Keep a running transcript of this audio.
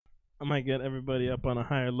I might get everybody up on a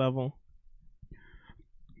higher level.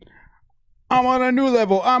 I'm on a new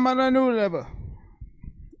level. I'm on a new level.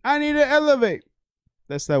 I need to elevate.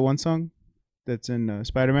 That's that one song that's in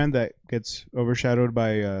Spider-Man that gets overshadowed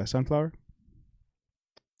by Sunflower.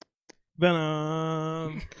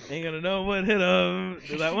 Venom. Ain't gonna know what hit him.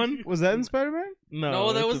 Is that one? Was that in Spider-Man?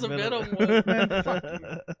 No, that it's was a a Venom one. Man, fuck.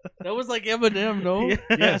 That was like Eminem, no? Yeah.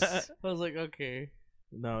 Yes. I was like, okay.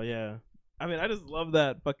 No, yeah. I mean, I just love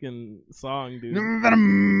that fucking song, dude.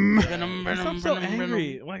 Venom. Venom, I'm Venom, so Venom,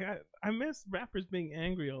 angry. Venom. Like I miss rappers being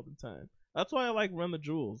angry all the time. That's why I like Run the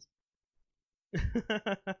Jewels.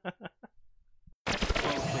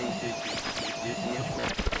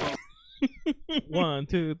 1,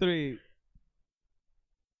 2, 3.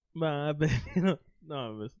 My baby. No,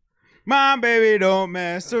 I miss. My baby don't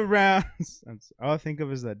mess around. All I think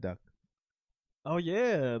of is that duck. Oh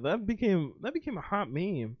yeah, that became a hot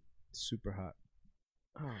meme. Super hot.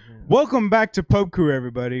 Oh man. Welcome back to Pub Crew,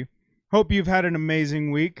 everybody. Hope you've had an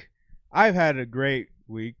amazing week. I've had a great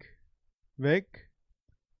week. Vic?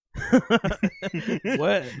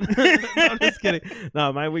 What? No, I'm just kidding.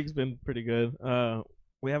 No, my week's been pretty good.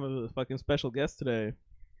 We have a fucking special guest today.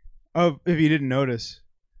 Oh, if you didn't notice,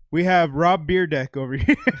 we have Rob Beerdek over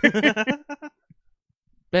here.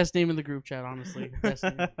 Best name in the group chat, honestly. Best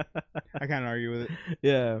name. I can't argue with it.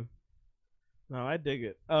 Yeah. No, I dig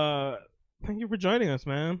it. Thank you for joining us,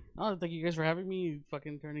 man. Oh, thank you guys for having me,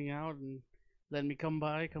 fucking turning out and letting me come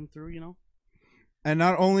through, you know? And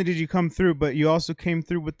not only did you come through, but you also came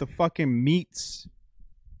through with the fucking meats.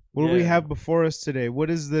 What do we Yeah. have before us today?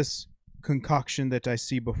 What is this concoction that I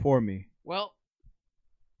see before me? Well,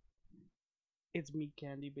 it's meat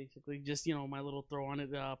candy, basically. Just, you know, my little throw on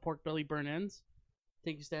it. Pork belly burn ends.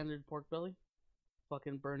 Take your standard pork belly.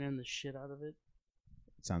 Fucking burn in the shit out of it.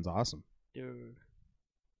 Sounds awesome. Dude.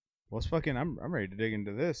 Well, it's fucking. I'm ready to dig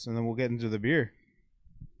into this, and then we'll get into the beer.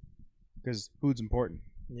 Because food's important.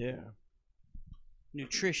 Yeah.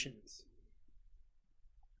 Nutritions.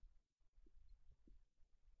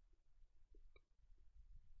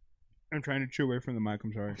 I'm trying to chew away from the mic.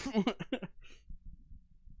 I'm sorry.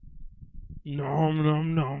 Nom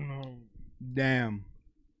nom nom nom. Damn,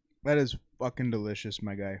 that is fucking delicious,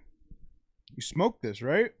 my guy. You smoked this,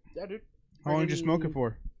 right? Yeah, dude. How long did you smoke it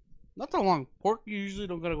for? Not that long. Pork, you usually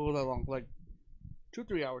don't gotta go that long. Like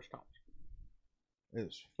 2-3 hours tops.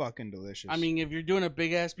 It's fucking delicious. I mean, if you're doing a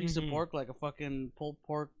big ass piece of Mhm. pork, like a fucking pulled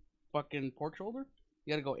pork, fucking pork shoulder,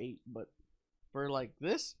 you gotta go 8. But for like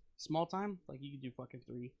this small time, like you could do fucking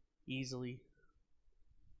 3 easily.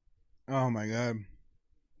 oh my god.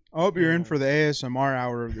 I hope you're in Yeah. for the ASMR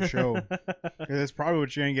hour of the show. 'Cause that's probably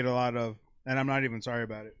what you're gonna get a lot of, and I'm not even sorry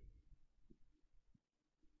about it.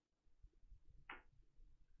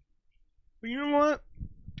 But you know what?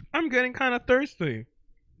 I'm getting kind of thirsty.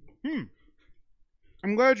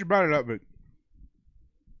 I'm glad you brought it up, but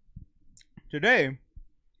today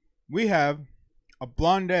we have a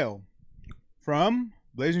blonde ale from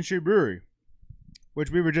Blazing Street Brewery, which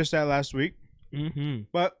we were just at last week, Mm-hmm.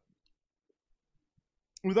 but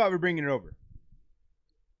we thought we'd bringing it over.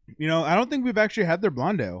 You know, I don't think we've actually had their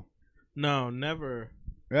blonde ale. No, never.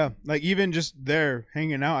 Yeah, like even just there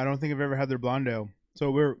hanging out, I don't think I've ever had their blonde ale. So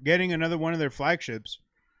we're getting another one of their flagships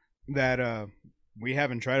that we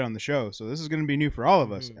haven't tried on the show. So this is going to be new for all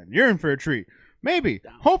of us, and you're in for a treat. Maybe,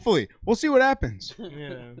 hopefully, we'll see what happens.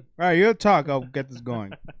 Yeah. All right, you talk. I'll get this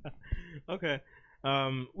going. Okay.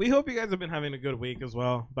 We hope you guys have been having a good week as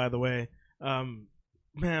well, by the way.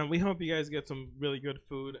 Man, we hope you guys get some really good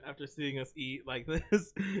food after seeing us eat like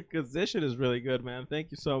this, because this shit is really good, man.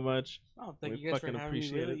 Thank you so much. Oh, thank We you guys for fucking having me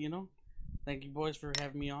appreciate with it. it, you know? Thank you boys for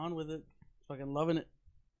having me on with it. Fucking loving it.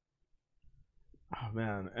 Oh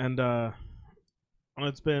man, and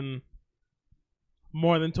it's been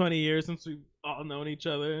more than 20 years since we've all known each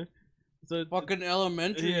other. So Fucking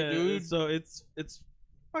elementary, yeah, dude. so it's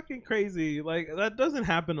fucking crazy. Like that doesn't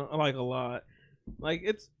happen like a lot. Like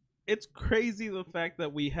it's crazy the fact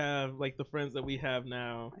that we have like the friends that we have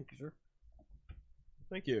now. Thank you, sir.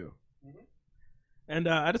 Thank you. And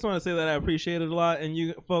I just want to say that I appreciate it a lot. And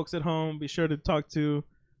you folks at home, be sure to talk to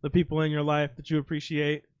the people in your life that you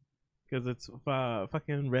appreciate, because it's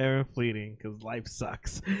fucking rare and fleeting, because life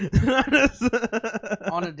sucks.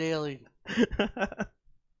 On a daily.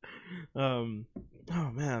 Oh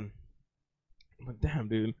man. But damn,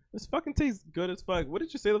 dude, this fucking tastes good as fuck. What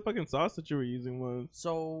did you say the fucking sauce that you were using was?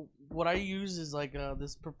 So what I use is like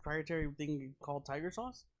this proprietary thing called tiger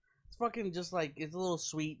sauce. It's fucking just like, it's a little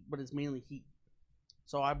sweet, but it's mainly heat.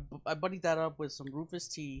 So I buddied that up with some Rufus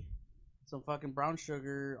tea, some fucking brown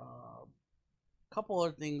sugar, couple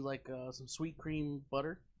other things like some sweet cream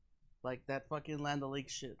butter, like that fucking Land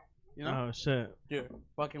O'Lakes shit. You know? Oh shit. Dude,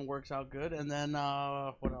 fucking works out good. And then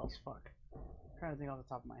what else? Fuck. I'm trying to think off the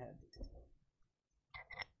top of my head.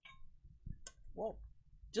 Well,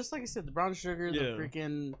 just like I said, the brown sugar, the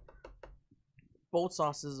freaking both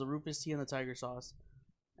sauces, the Rufus tea and the tiger sauce,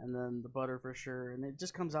 and then the butter for sure. And it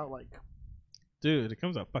just comes out like, dude, it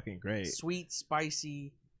comes out fucking great. Sweet,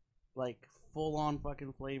 spicy, like full on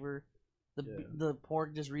fucking flavor. The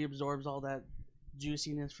pork just reabsorbs all that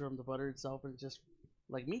juiciness from the butter itself, and it's just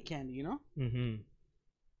like meat candy, you know? Mm-hmm.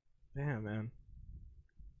 Damn, man.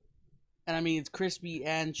 And I mean, it's crispy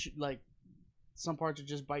and like some parts are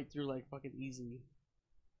just bite through like fucking easily.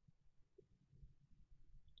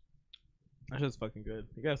 That's just fucking good.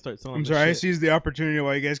 You gotta start selling. I'm sorry, I seized the opportunity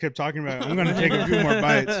while you guys kept talking about it. I'm gonna take a few more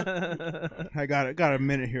bites. I got a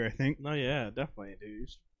minute here, I think. No, yeah, definitely, dude. You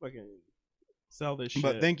should fucking sell this shit.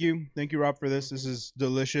 But thank you, Rob, for this. This is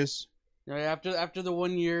delicious. Yeah, after the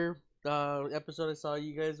 1 year episode I saw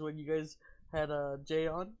you guys when you guys had Jay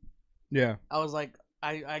on. Yeah. I was like,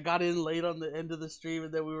 I got in late on the end of the stream,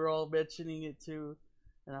 and then we were all mentioning it too,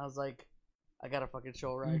 and I was like, I gotta fucking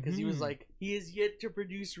show right, because he was like, he is yet to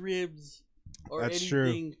produce ribs or That's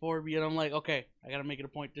anything for me, and I'm like, okay, I gotta make it a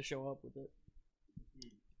point to show up with it.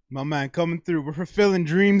 My man, coming through. We're fulfilling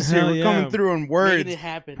dreams here. Hell We're yeah. coming through on words, Making it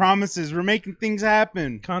happen. promises. We're making things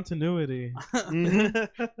happen. Continuity.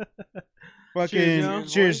 Fucking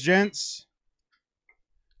cheers, gents.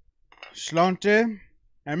 Slante. And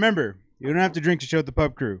remember, you don't have to drink to show the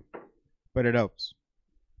pub crew, but it helps.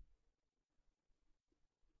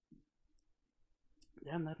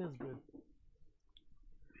 Damn, that is good.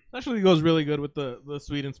 Actually goes really good with the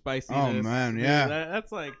sweet and spicy. Oh man, yeah.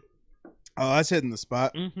 That's like. Oh, that's hitting the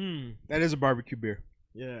spot. Mm-hmm. That is a barbecue beer.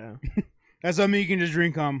 Yeah. That's something you can just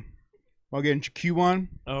drink while getting your Q on.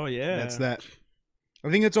 Oh yeah. That's that. I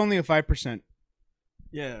think it's only a 5%.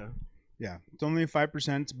 Yeah. Yeah, it's only a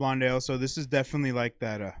 5%. It's blonde ale, so this is definitely like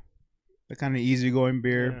that the kind of easygoing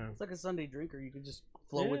beer. Yeah. It's like a Sunday drinker. You can just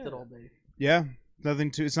flow with it all day. Yeah, nothing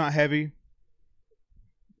too. It's not heavy.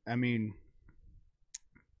 I mean,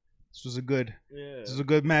 this was a good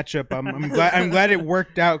matchup. I'm glad it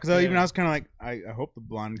worked out, because I was kind of like, I hope the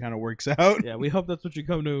blonde kind of works out. Yeah, we hope that's what you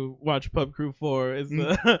come to watch Pub Crew for, is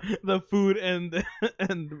the food and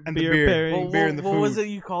beer pairing. Beer and the food. What was it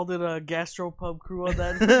you called it? A gastro pub crew on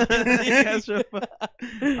that?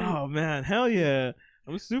 Oh man, hell yeah!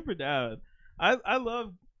 I'm super down. I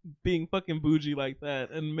love being fucking bougie like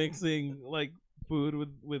that and mixing like food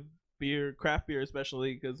with beer, craft beer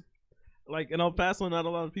especially, because like in El Paso, not a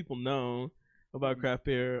lot of people know about craft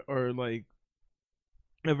beer or like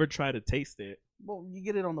ever try to taste it. Well, you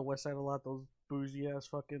get it on the west side a lot. Those bougie ass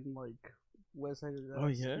fucking like west side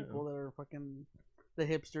people that are fucking the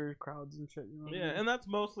hipster crowds and shit. You know what I mean? And that's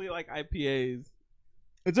mostly like IPAs.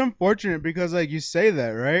 It's unfortunate because like you say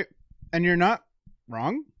that, right? And you're not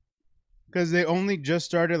wrong, because they only just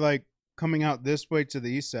started like coming out this way to the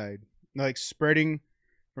east side, like spreading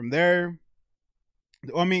from there.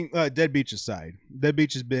 I mean, Dead Beach's side. Dead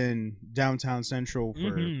Beach has been downtown central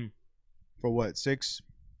for what, 6+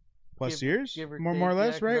 years, give or more take, or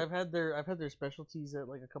less, right? I've had their specialties at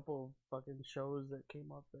like a couple of fucking shows that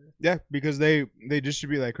came up there. Yeah, because they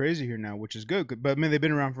distribute like crazy here now, which is good. But I mean, they've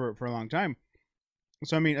been around for a long time.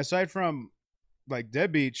 So I mean, aside from like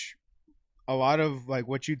Dead Beach, a lot of like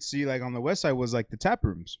what you'd see like on the west side was like the tap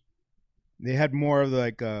rooms. They had more of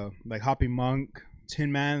the, like Hoppy Monk,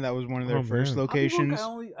 Tin Man. That was one of their first locations.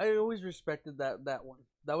 I always respected that one.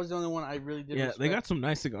 That was the only one I really did. Yeah, they got some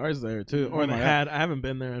nice cigars there too. Oh Or my they had. I haven't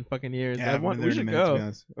been there in fucking years. Yeah, We should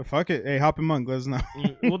go. Fuck it. Hey, Hoppy Monk, let us know.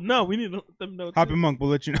 Well, no, we need to let them know. Hoppy Monk, we'll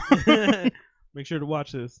let you know. Make sure to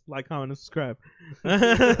watch this, like, comment, and subscribe.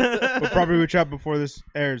 We'll probably reach out before this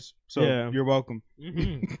airs, so you're welcome.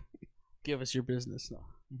 Give us your business now.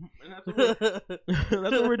 That's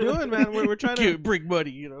what we're doing, man. We're trying to bring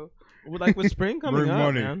money, you know. Like with spring coming Bring up,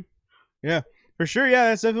 money. man. Yeah, for sure. Yeah,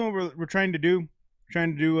 that's definitely what we're trying to do.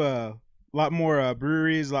 Trying to do a lot more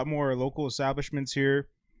breweries, a lot more local establishments here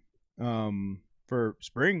for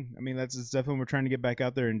spring. I mean, that's definitely what we're trying to get back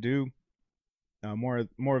out there and do more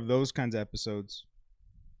of those kinds of episodes.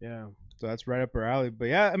 Yeah. So that's right up our alley. But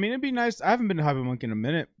yeah, I mean, it'd be nice. I haven't been to Hoppy Monk in a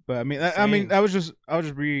minute, but I mean, I was just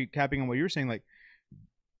recapping on what you were saying. Like,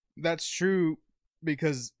 that's true,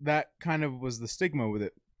 because that kind of was the stigma with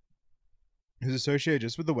it. It was associated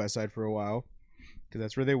just with the West Side for a while, because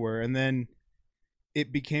that's where they were, and then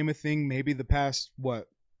it became a thing. Maybe the past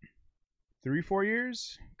 3-4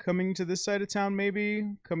 years coming to this side of town,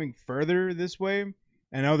 maybe coming further this way,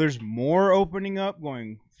 and now there's more opening up,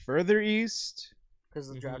 going further east. because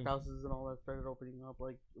the draft houses and all that started opening up.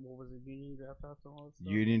 Like, what was it, Union Draft House and all that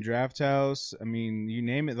stuff? Union Draft House. I mean, you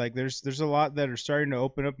name it. Like, there's a lot that are starting to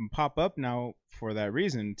open up and pop up now for that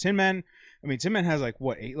reason. Tin Man has like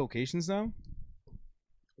what 8 locations now.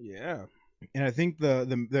 Yeah. And I think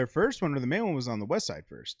their first one or the main one was on the west side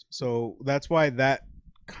first. So that's why that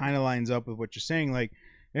kind of lines up with what you're saying. Like,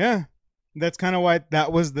 yeah, that's kind of why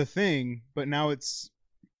that was the thing. But now it's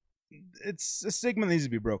a stigma that needs to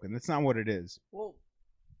be broken. That's not what it is. Well,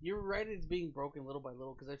 you're right. It's being broken little by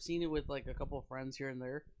little because I've seen it with like a couple of friends here and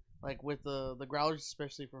there, like with the growlers,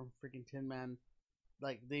 especially from freaking Tin Man.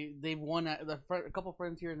 Like they've won a couple of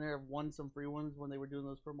friends here and there have won some free ones when they were doing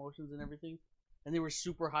those promotions and everything, and they were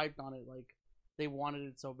super hyped on it. Like they wanted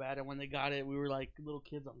it so bad, and when they got it, we were like little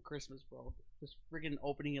kids on Christmas, bro. Just freaking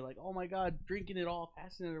opening it, like, oh my god, drinking it all,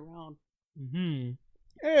 passing it around.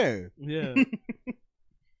 Hey. Yeah.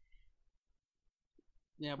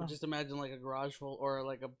 Yeah, but just imagine like a garage full or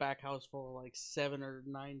like a back house full of like 7 or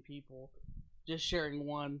 9 people just sharing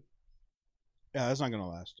one. Yeah, that's not gonna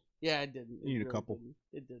last. Yeah, it didn't. You need a couple.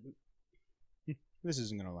 It didn't. This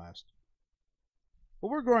isn't gonna last.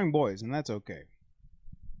 But we're growing boys, and that's okay.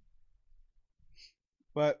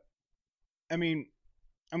 But I mean,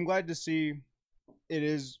 I'm glad to see it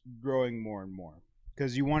is growing more and more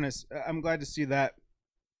because you want to. I'm glad to see that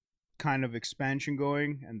kind of expansion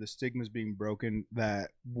going and the stigmas being broken that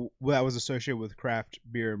was associated with craft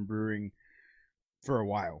beer and brewing for a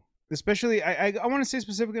while. Especially, I want to say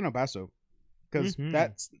specifically in El Paso because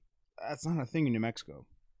that's not a thing in New Mexico.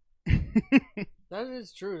 That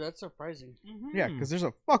is true. That's surprising. Yeah, because there's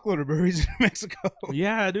a fuckload of breweries in New Mexico.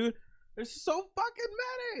 Yeah, dude. There's so fucking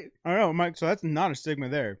many. I know, Mike. So that's not a stigma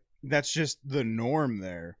there. That's just the norm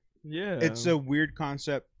there. Yeah. It's a weird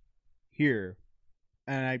concept here,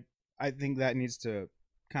 and I think that needs to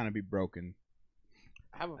kind of be broken.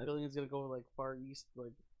 I have a feeling it's gonna go like far east,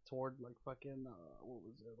 like toward like fucking what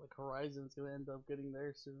was it? Like Horizon's gonna end up getting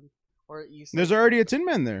there soon, or east. There's already a Tin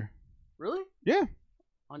Man there. Really? Yeah.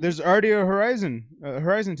 There's already a Horizon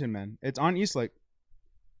Tin Man. It's on East Lake.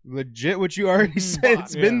 Legit, what you already said.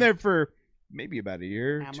 It's been there for maybe about a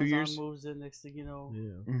year, Amazon 2 years. moves in next thing you know.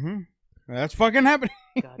 Yeah. That's fucking happening.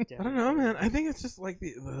 God damn I don't know, man. I think it's just like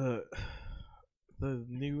the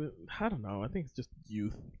new. I don't know. I think it's just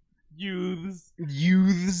youths,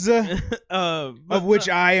 of which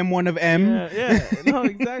I am one of M. Yeah. No,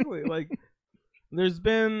 exactly. Like, there's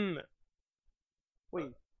been. Wait,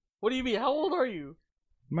 what do you mean? How old are you?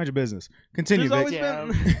 Mind your business. Continue.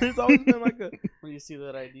 There's always been like a. When you see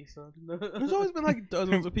that ID, son. There's always been like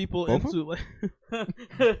dozens of people into like.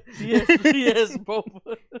 yes, both.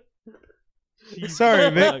 Sorry,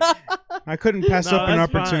 Vic. I couldn't pass up an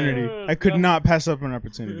opportunity. Fine. I could not pass up an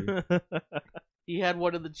opportunity. He had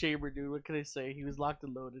one in the chamber, dude. What can I say? He was locked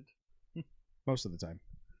and loaded. Most of the time.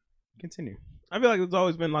 Continue. I feel like there's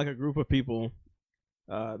always been like a group of people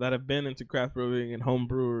that have been into craft brewing and home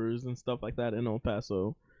brewers and stuff like that in El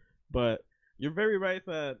Paso. But you're very right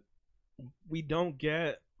that we don't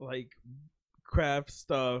get like craft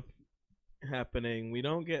stuff happening. We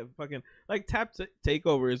don't get fucking like tap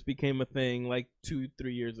takeovers became a thing like 2-3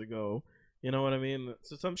 years ago. You know what I mean?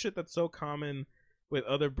 So some shit that's so common with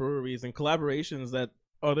other breweries and collaborations that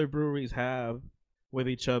other breweries have with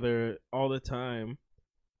each other all the time.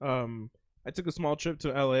 I took a small trip to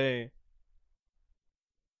LA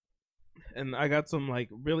and I got some like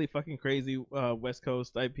really fucking crazy West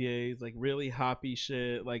Coast IPAs, like really hoppy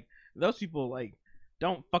shit. Like those people like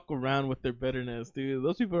don't fuck around with their bitterness, dude.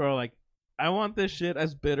 Those people are like, I want this shit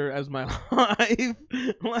as bitter as my life.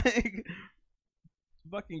 Like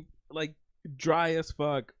fucking like dry as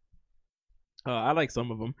fuck. I like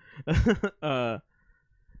some of them.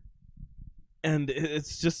 And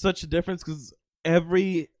it's just such a difference because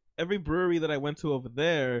every brewery that I went to over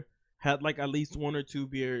there had like at least 1 or 2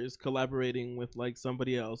 beers collaborating with like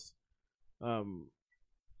somebody else. Wow,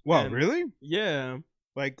 and, really? Yeah.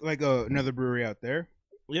 Like another brewery out there?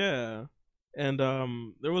 Yeah. And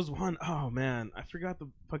there was one, oh man, I forgot the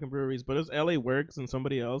fucking breweries, but it was LA Works and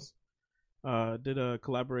somebody else did a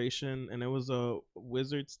collaboration, and it was a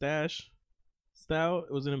Wizard Stash stout.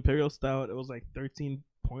 It was an Imperial stout. It was like 13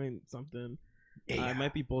 point something. Yeah. I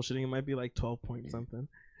might be bullshitting. It might be like 12 point something.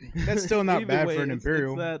 That's still not bad for an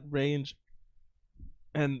Imperial. It's that range.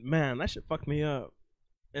 And man, that shit fucked me up.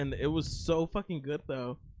 And it was so fucking good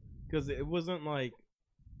though, because it wasn't like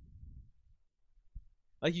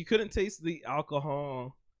you couldn't taste the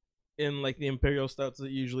alcohol in like the Imperial stouts that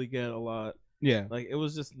you usually get a lot. Yeah. Like it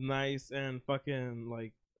was just nice and fucking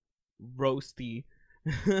like roasty.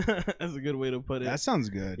 That's a good way to put it. That sounds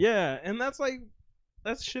good. Yeah, and that's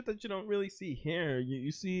shit that you don't really see here.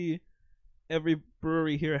 You see every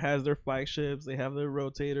brewery here has their flagships. They have their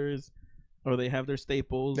rotators, or they have their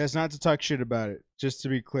staples. That's not to talk shit about it, just to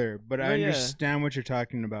be clear. But I No, yeah. understand what you're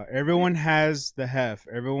talking about. Everyone has the hef.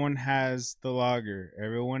 Everyone has the lager.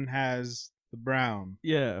 Everyone has the brown.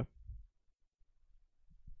 Yeah,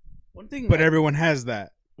 One thing, But everyone has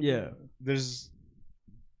that. yeah. There's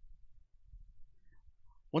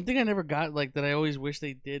one thing I never got like that I always wish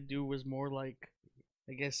they did do was more like,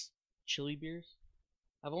 I guess, chili beers.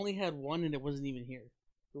 I've only had one and it wasn't even here.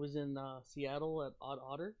 It was in Seattle at Odd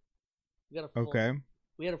Otter. We got a flight. okay.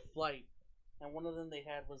 We had a flight, and one of them they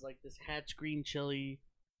had was like this Hatch green chili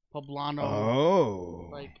poblano Oh,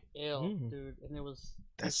 like ale, dude, and it was.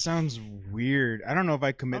 that sounds weird. I don't know if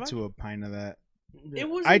I commit like to a pint of that. It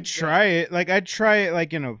was. I'd try it. Like I'd try it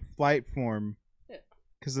like in a flight form. Yeah.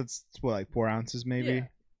 Cause it's what, like 4 ounces maybe. Yeah.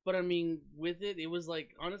 But I mean, with it, it was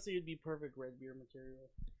like honestly, it'd be perfect red beer material.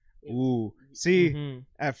 Ooh, see, Mm-hmm.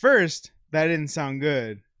 at first that didn't sound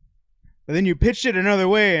good, but then you pitched it another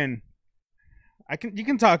way, and you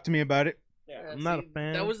can talk to me about it. Yeah, I'm not a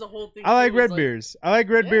fan. That was the whole thing. I like too, was red beers. I like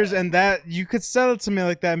red beers, Yeah. and that you could sell it to me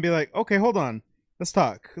like that and be like, okay, hold on, let's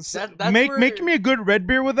talk. That's make where- me a good red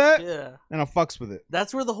beer with that, Yeah, and I'll fucks with it.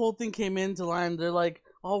 that's where the whole thing came into line. They're like,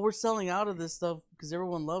 "Oh, we're selling out of this stuff because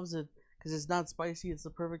everyone loves it because it's not spicy. It's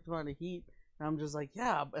the perfect amount of heat." And I'm just like,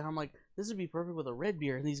 "Yeah," and I'm like, "This would be perfect with a red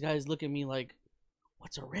beer." And these guys look at me like,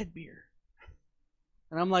 "What's a red beer?"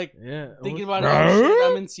 And I'm like, Yeah. thinking what's- about it. Oh,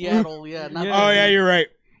 shit, I'm in Seattle. Yeah, not Yeah. Oh yeah, you're right,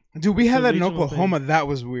 dude. We It's had a that in regional Oklahoma. That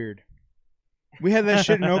was weird. We had that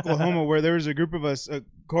shit in Oklahoma where there was a group of us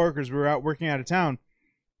coworkers. We were out working out of town,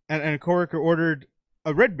 and a coworker ordered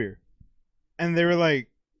a red beer, and they were like,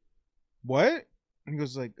 "What?" And he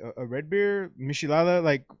goes like, "A red beer, Michelada.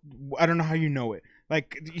 Like, I don't know how you know it.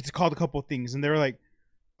 Like, it's called a couple things." And they were like,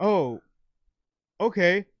 "Oh,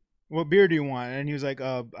 okay. What beer do you want?" And he was like,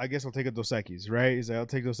 I guess I'll take a Dos Equis, right?" He's like, "I'll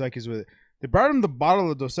take Dos Equis with it." They brought him the bottle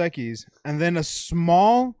of Dos Equis and then a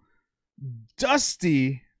small,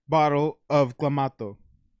 dusty bottle of Clamato.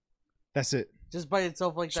 That's it. just by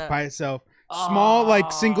itself like Just that. by itself. Small,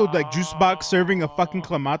 like, single, like, juice box serving of fucking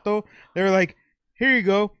Clamato. They were like, "Here you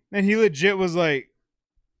go." And he legit was like,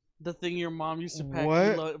 The thing your mom used to pack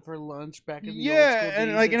What? you for lunch back in the old yeah. school And,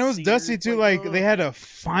 days like, at and it was Sears. dusty, too. Like, they ugh. had to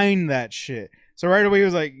find that shit. So right away, he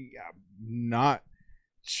was like, yeah, I'm not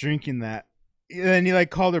drinking that. And then he,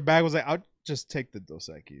 like, called her back, was like, "I'll just take the Dos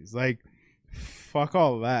Equis." Like, fuck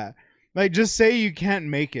all that. Like, just say you can't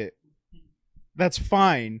make it. That's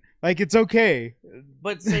fine. Like, it's okay.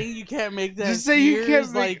 But saying you can't make that Just say you here can't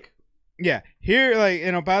is make- like Yeah. Here, like,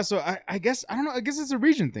 in El Paso, I guess, I don't know. I guess it's a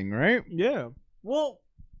region thing, right? Yeah. well,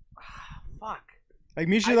 fuck. Like,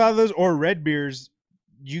 micheladas or red beers,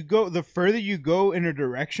 the further you go in a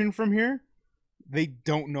direction from here, they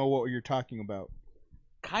don't know what you're talking about.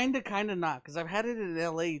 Kinda not, because I've had it in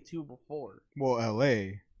LA too before. Well,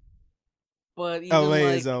 LA. But even LA like,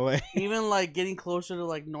 is LA. even like getting closer to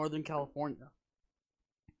like Northern California.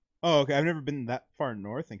 Oh, okay. I've never been that far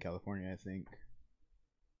north in California, I think.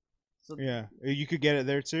 So Yeah. You could get it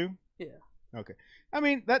there too? Yeah. Okay. I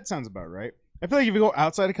mean, that sounds about right. I feel like if you go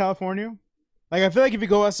outside of California, like, I feel like if you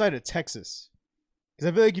go outside of Texas,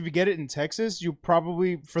 because I feel like if you get it in Texas, you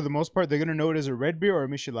probably, for the most part, they're going to know it as a red beer or a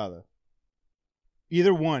michelada.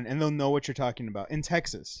 Either one, and they'll know what you're talking about. In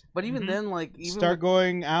Texas. But even Mhm. then, like even Start with-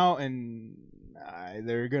 going out and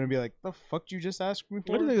they're going to be like, the fuck you just asked me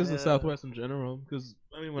for? What do you think is the Yeah. Southwest in general? Because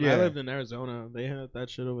I mean, when Yeah. I lived in Arizona, they had that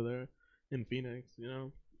shit over there in Phoenix. You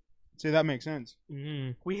know. See, that makes sense.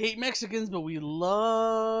 Mm-hmm. we hate Mexicans, but we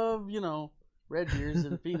love red beers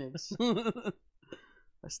in Phoenix.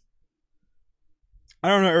 I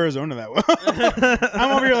don't know Arizona that well.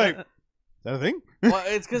 I'm over here like, is that a thing? Well,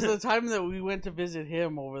 it's because the time that we went to visit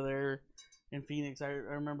him over there in Phoenix, I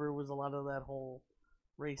remember it was a lot of that whole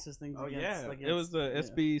racist things. Oh against, yeah, against, it was the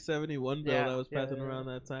SB 71 bill Yeah, that was yeah, passing yeah. around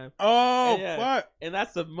that time, Oh, Yeah. fuck. and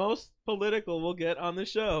that's the most political we'll get on the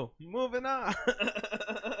show. Moving on.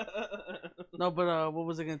 No, but what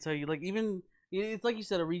was I gonna tell you? Like even it's like you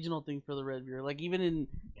said, a regional thing for the red beer. Like even in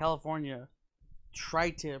California,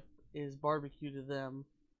 tri-tip is barbecue to them,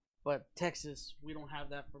 but Texas we don't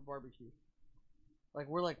have that for barbecue. Like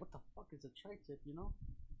we're like, what the fuck is a tri-tip? You know?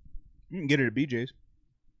 You can get it at BJ's.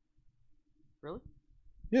 Really?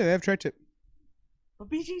 Yeah, they have tri-tip. But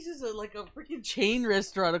BJ's is like a freaking chain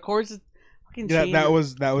restaurant. Of course, it's fucking Yeah, chain. that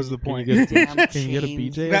was the Can point. you get a, Damn can you get a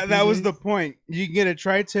chains. BJ? at that was BJ's? the point. You can get a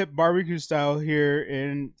tri-tip barbecue style here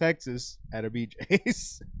in Texas at a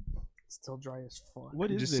BJ's. still dry as fuck.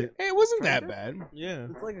 What is Just it? say, hey, it wasn't that Tri-tip? bad. Yeah.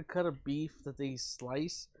 It's like a cut of beef that they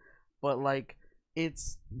slice, but like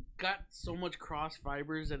it's got so much cross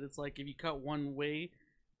fibers that it's like if you cut one way,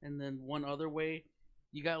 and then one other way.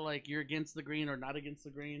 You got like you're against the grain or not against the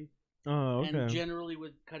grain. Oh, okay. And generally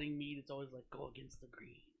with cutting meat, it's always like go against the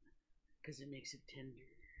grain because it makes it tender.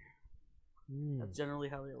 That's generally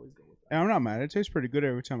how they always go with that. And I'm not mad. It tastes pretty good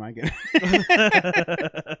every time I get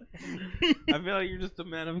it. I feel like you're just a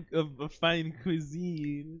man of fine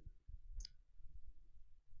cuisine.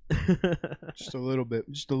 Just a little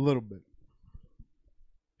bit. Just a little bit.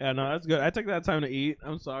 Yeah, no, that's good. I took that time to eat.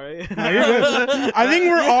 I'm sorry. No, you're good. I think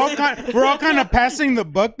we're all kind of passing the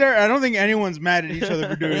buck there. I don't think anyone's mad at each other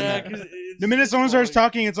for doing that. The minute someone starts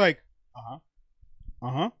talking, it's like,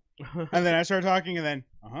 and then I start talking, and then,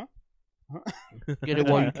 Get it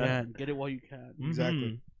while you can. Get it while you can.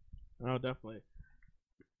 Exactly. Oh, definitely.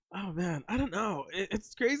 Oh man, I don't know.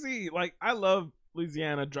 It's crazy. Like I love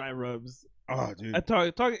Louisiana dry rubs. Oh, dude.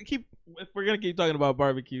 If we're gonna keep talking about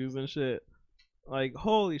barbecues and shit. Like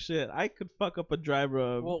holy shit, I could fuck up a dry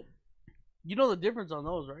rub. Well, you know the difference on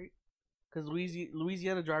those, right? Because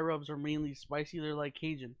Louisiana dry rubs are mainly spicy. They're like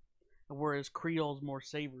Cajun, whereas Creole's more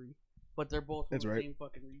savory. But they're both from the same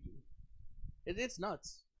fucking region. It's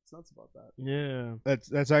nuts. It's nuts about that. Yeah,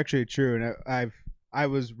 that's actually true, and I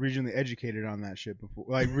was regionally educated on that shit before,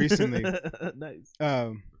 like recently. Nice.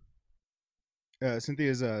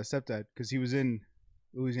 Cynthia's stepdad, because he was in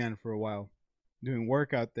Louisiana for a while, doing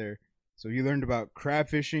work out there. So he learned about crab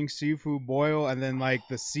fishing, seafood boil, and then like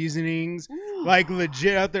the seasonings, like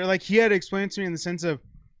legit out there. Like he had explained to me in the sense of,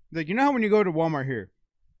 like, you know how when you go to Walmart here,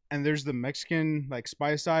 and there's the Mexican like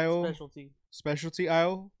spice aisle, specialty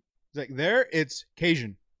aisle. It's like there, it's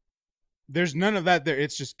Cajun. There's none of that there.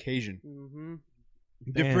 It's just Cajun.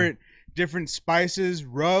 Mm-hmm. Different spices,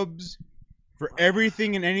 rubs for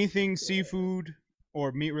everything and anything seafood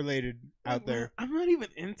or meat related out there. I'm not even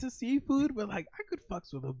into seafood, but like I could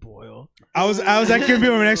fucks with a boil. I was actually gonna be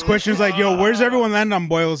my next question. Is like, yo, where's everyone land on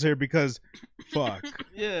boils here? Because fuck.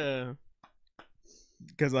 Yeah.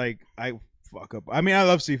 Because like I fuck up. I mean, I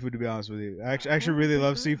love seafood, to be honest with you. I actually really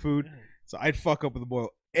love seafood, so I'd fuck up with a boil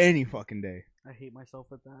any fucking day. I hate myself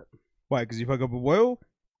at that. Why? Because you fuck up a boil,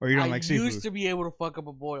 or you don't like seafood? I used to be able to fuck up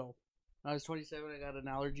a boil. When I was 27. I got an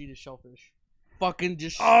allergy to shellfish. Fucking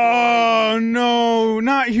just. Oh no,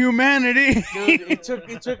 not humanity! Dude, it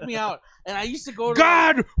took me out, and I used to go to.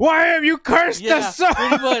 God, why have you cursed us so?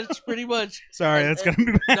 Pretty much. Sorry, that's gonna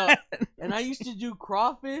be bad. No, and I used to do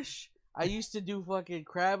crawfish. I used to do fucking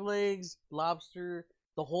crab legs, lobster,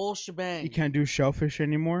 the whole shebang. You can't do shellfish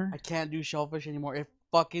anymore? I can't do shellfish anymore. It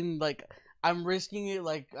fucking, like, I'm risking it.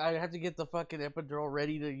 Like, I have to get the fucking epidural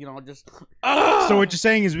ready to, just. So what you're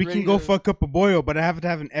saying is we can go fuck up a boil, but I have to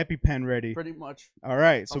have an EpiPen ready. Pretty much. All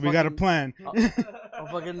right, so we got a plan. I'll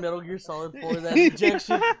fucking Metal Gear Solid for that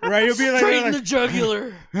injection. Right, you'll be like straight in the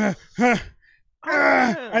jugular. And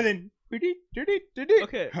then.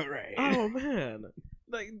 Okay. All right. Oh man.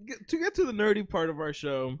 Like to get to the nerdy part of our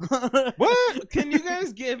show. What? Can you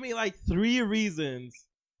guys give me like 3 reasons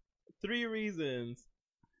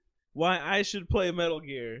why I should play Metal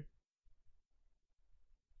Gear?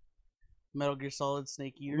 Metal Gear Solid,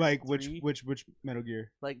 Snake Eater. Like which Metal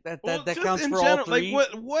Gear? Like that Well, counts for all 3. Like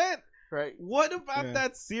what? Right. What about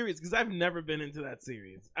that series? Because I've never been into that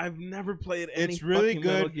series. I've never played any. It's really fucking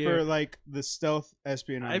Metal good Gear. for like the stealth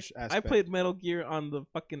espionage aspect. I played Metal Gear on the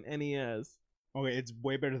fucking NES. Okay, it's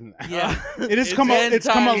way better than that. Yeah, it's come a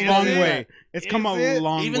long way. It's come a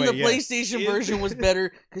long way. Even the PlayStation version was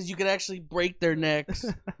better because you could actually break their necks.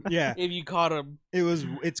 Yeah, if you caught them.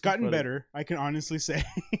 It's gotten better. I can honestly say.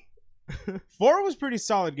 4 was pretty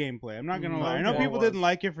solid gameplay. I'm not gonna lie. I know people didn't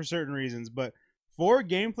like it for certain reasons, but 4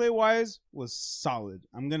 gameplay wise was solid.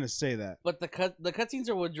 I'm gonna say that. But the cutscenes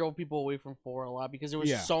are what drove people away from 4 a lot because there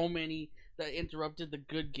was so many that interrupted the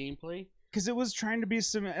good gameplay. Because it was trying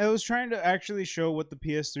to actually show what the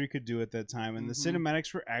PS3 could do at that time, and the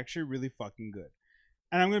cinematics were actually really fucking good.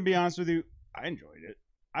 And I'm gonna be honest with you, I enjoyed it.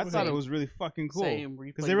 I thought it was really fucking cool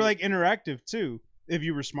because they were like interactive too. If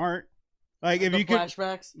you were smart, like if you could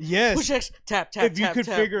flashbacks, yes, push X, tap. If you could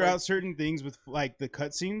figure out certain things with like the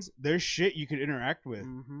cutscenes, there's shit you could interact with,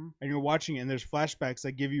 and you're watching it, and there's flashbacks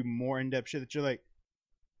that give you more in-depth shit that you're like,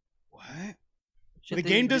 what? The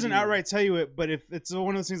game doesn't outright tell you it, but if it's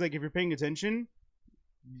one of those things like if you're paying attention,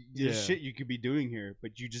 there's shit you could be doing here,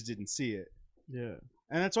 but you just didn't see it. Yeah,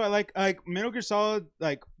 and that's why I like Metal Gear Solid,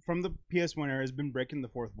 like from the PS1 era, has been breaking the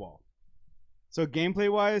 4th wall. So gameplay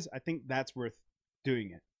wise, I think that's worth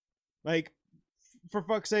doing it. Like, for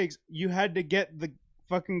fuck's sakes, you had to get the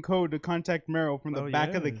fucking code to contact Meryl from the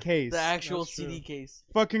back of the case, the actual CD case.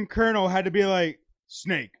 Fucking Colonel had to be like,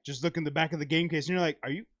 Snake, just look in the back of the game case, and you're like,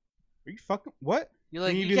 Are you fucking what? You're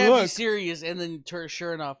like, you can't be serious, and then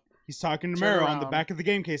sure enough, He's talking to Turn Meryl on the around. back of the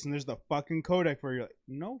game case, and there's the fucking codec where you're like,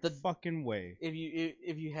 no The- fucking way.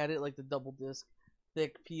 If you had it like the double disc,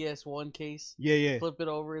 thick PS1 case, Yeah. flip it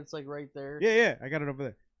over, it's like right there. Yeah, I got it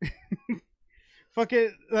over there. Fuck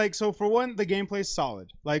it. Like, so for one, the gameplay's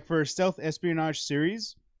solid. Like, for a stealth espionage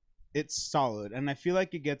series, it's solid. And I feel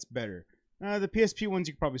like it gets better. The PSP ones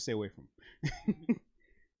you could probably stay away from.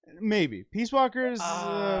 Maybe. Peace Walkers,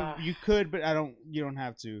 you could, but you don't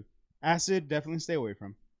have to. Acid, definitely stay away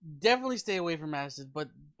from. Definitely stay away from Acid, but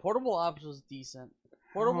Portable Ops was decent.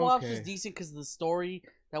 Portable Ops was Okay. decent because of the story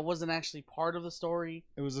that wasn't actually part of the story.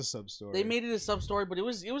 It was a sub-story. They made it a sub story, but it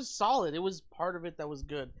was solid. It was part of it that was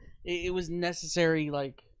good. It was necessary.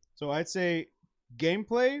 Like, So I'd say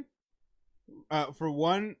gameplay, for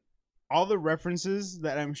one, all the references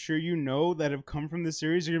that I'm sure you know that have come from the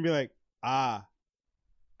series, you're going to be like,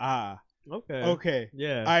 okay.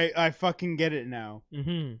 Yeah. I fucking get it now.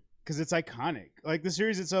 Mm-hmm. Because it's iconic. Like, the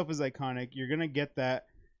series itself is iconic. You're going to get that.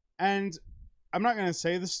 And I'm not going to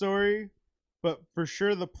say the story, but for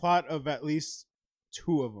sure the plot of at least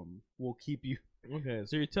 2 of them will keep you. Okay,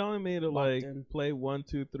 so you're telling me to Locked like in. play 1,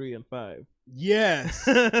 2, 3, and 5. Yes.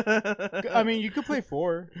 I I mean, you could play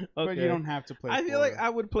 4, but you don't have to play 4. I feel like I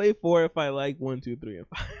would play 4 if I like 1, 2, 3, and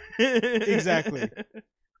 5. Exactly.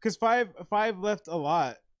 Because 5 left a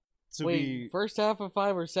lot to wait, be. first half of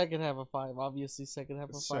 5 or second half of 5? Obviously, second half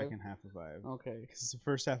of 5. Second half of 5. Okay. Because the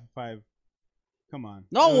first half of 5. Come on.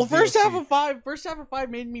 No, It well, was first DLC. half of 5. First half of 5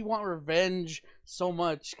 made me want revenge so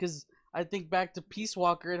much because I think back to Peace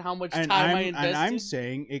Walker and how much time I invested. And I'm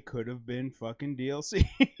saying it could have been fucking DLC.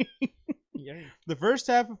 Yeah. The first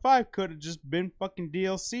half of 5 could have just been fucking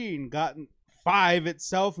DLC and gotten 5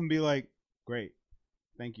 itself and be like, great,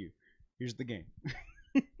 thank you. Here's the game.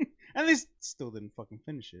 And they still didn't fucking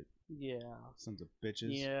finish it. Yeah. Sons of bitches.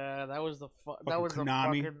 Yeah, that was the Fucking that was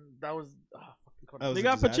Konami. the fucking that was fucking That Konami. was They a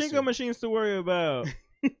got disaster. pachinko machines to worry about.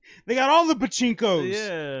 They got all the pachinkos.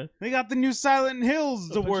 Yeah. They got the new Silent Hills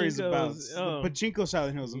The to worry pachinkos, about. oh. The pachinko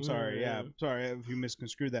Silent Hills. I'm sorry. Yeah. Yeah, sorry if you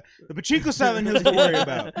misconstrued that. The pachinko Silent Hills to worry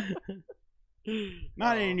about.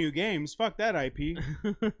 Not any new games. Fuck that IP.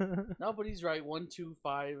 No, but he's right. 1, 2,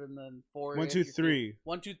 5, and then 4. 1, if 2, you're feel- 3.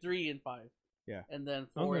 1, 2, 3, and 5. Yeah. And then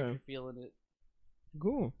 4 if Okay. you're feeling it.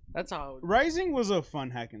 Cool. That's how. Rising was a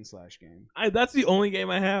fun hack and slash game. That's the only game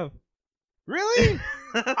I have. Really?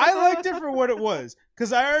 I liked it for what it was.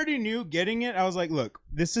 Because I already knew getting it, I was like, look,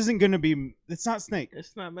 this isn't going to be. It's not Snake.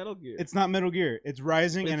 It's not Metal Gear. It's not Metal Gear. It's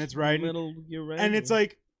Rising and it's riding. Metal Gear Rising. And it's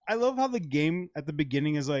like, I love how the game at the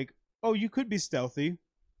beginning is like, oh, you could be stealthy,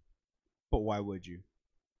 but why would you?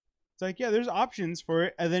 It's like, yeah, there's options for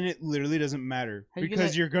it, and then it literally doesn't matter How you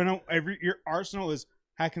because gonna- your arsenal is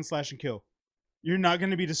hack and slash and kill. You're not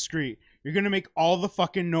gonna be discreet. You're gonna make all the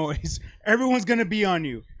fucking noise. Everyone's gonna be on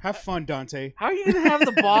you. Have fun, Dante. How are you gonna have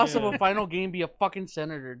the boss of Yeah. a final game be a fucking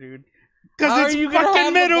senator, dude? How Because are it's you gonna have fucking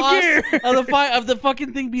the Metal boss Gear. of the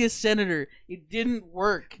fucking thing be a senator? It didn't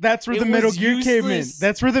work. That's where It the Metal was Gear came in. useless.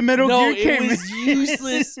 That's where the Metal No, Gear came it was in.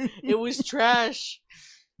 useless. It was trash.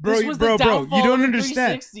 Bro, This was the bro, downfall you don't of the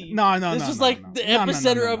understand. 360. No, This no, was no, like no. the No, no,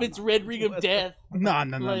 epicenter no, of no, its no. red ring of death. No.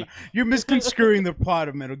 Like- You're misconstruing the plot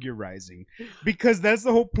of Metal Gear Rising, because that's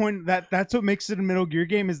the whole point. That's what makes it a Metal Gear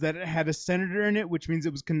game, is that it had a senator in it, which means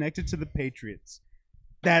it was connected to the Patriots.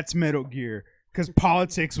 That's Metal Gear, because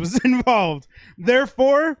politics was involved.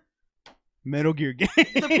 Therefore, Metal Gear game.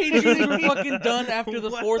 The Patriots were fucking done after the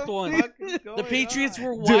What fourth the one. fuck is The going Patriots on?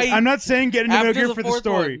 were Dude, white. I'm not saying get into Metal after Gear the for the fourth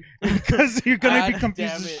story, because you're gonna be God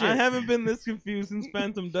confused damn as it. shit. I haven't been this confused since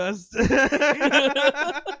Phantom Dust.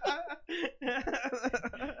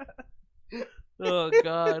 Oh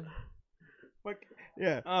god.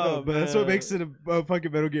 Yeah, Oh, no, but that's what man. makes it a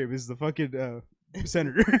fucking Metal Game, is the fucking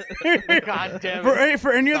senator. God damn it.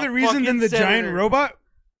 For any The other reason than fucking the giant senator. robot,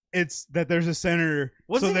 it's that there's a senator.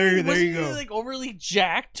 Wasn't so there he, you wasn't go. he like overly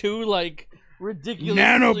jacked too? Like ridiculous.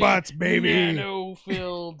 Nanobots, baby. Nano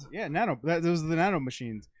filled. Yeah, those are the nano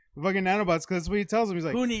machines. The fucking nanobots, because that's what he tells them. He's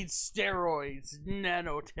like, Who needs steroids?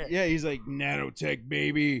 Nanotech. yeah, he's like, nanotech,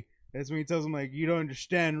 baby. That's when he tells him, like, you don't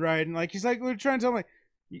understand, right? And like, he's like, we're trying to tell him, like,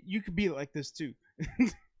 you could be like this too.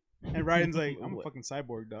 And Ryan's like, I'm a fucking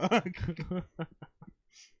cyborg, dog.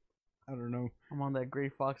 I don't know. I'm on that Gray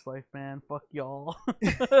Fox life, man. Fuck y'all.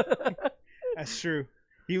 That's true.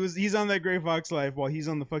 He's on that Gray Fox life while he's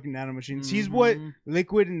on the fucking nanomachines. He's what Mhm.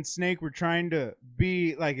 Liquid and Snake were trying to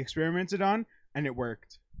be like experimented on, and it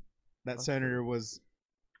worked. That Okay. senator was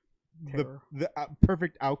Terror. the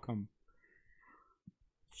perfect outcome.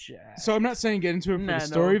 Jacked. So I'm not saying get into it for the Nano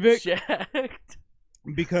story, Vic, jacked.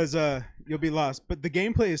 because you'll be lost. But the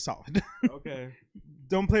gameplay is solid. Okay.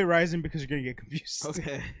 Don't play Rising because you're gonna get confused.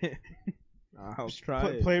 Okay. I'll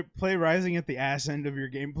try. Play Rising at the ass end of your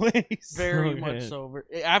gameplays. Very Okay. much so.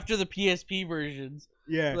 After the PSP versions.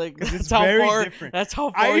 Yeah, Like, 'cause that's it's how very far. different. That's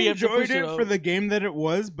how far I you have to enjoyed push it up. for the game that it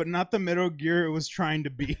was, but not the Metal Gear it was trying to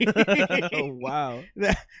be. Oh wow.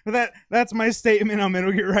 That's my statement on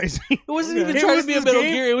Metal Gear Rising. It wasn't Okay. even It trying was to be a this Metal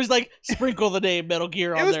game- Gear. It was like sprinkle the name Metal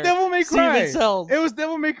Gear on It was there. Devil May See Cry. if it sells. It was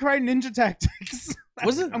Devil May Cry Ninja Tactics.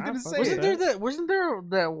 Wasn't- I'm gonna say Wasn't it. there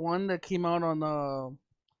that one that came out on the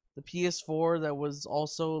PS4 that was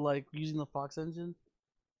also like using the Fox engine?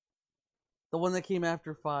 The one that came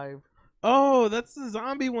after 5. Oh, that's the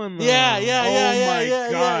zombie one. Though. Yeah. Oh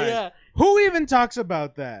my God. Yeah. Who even talks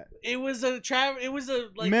about that? It was a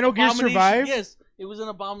like Metal Gear abomination. Survive? Yes, it was an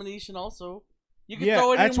abomination. Also, you could Yeah,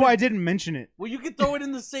 throw it. that's in why I with- didn't mention it. Well, you could throw it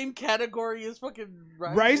in the same category as fucking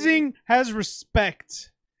Rising has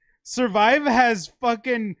respect. Survive has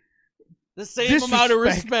fucking The same amount of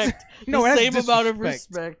disrespect. respect. No, the it has same amount of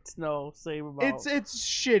disrespect. respect. No, same amount. It's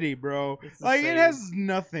shitty, bro. It's the Like same. it has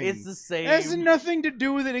nothing. It's the same. It has nothing to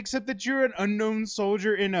do with it except that you're an unknown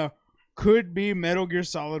soldier in a could be Metal Gear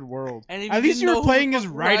Solid world. And if At least didn't you know were who the playing as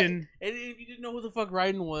fuck Raiden. And if you didn't know who the fuck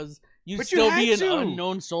Raiden was, you'd But you still had be an to.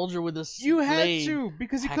 unknown soldier with a You had blade. to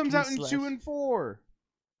because he hack comes and out in slash. 2 and 4.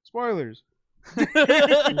 Spoilers.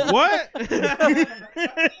 What?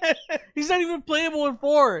 He's not even playable in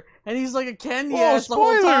 4, and he's like a candy Oh, ass the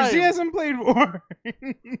whole spoilers! time. He hasn't played 4.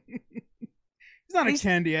 He's not a He's-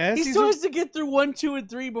 candy ass. He He's still a- has to get through 1, 2, and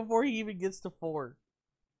 3 before he even gets to 4.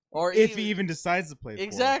 Or if he even decides to play 4.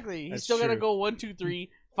 exactly, he's That's still gotta true. go 1, 2,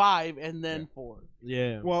 3, 5, and then 4.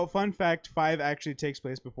 Yeah. Well, fun fact: 5 actually takes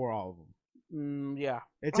place before all of them. Yeah.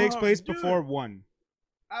 It takes Oh, place dude. before 1.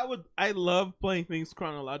 I love playing things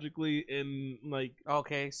chronologically in like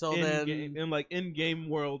Okay, so in game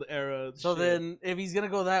world era. so shit. then if he's gonna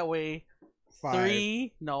go that way, 5.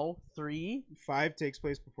 3. 5 takes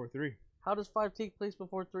place before 3 How does 5 take place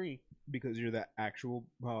before 3? because you're the actual.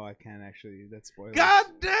 Oh, I can't actually. That's spoilers. God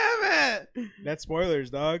damn it! That's spoilers,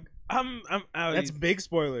 dog. I'm out. That's big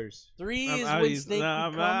spoilers. 3 I'm is outies. when Snake Nah,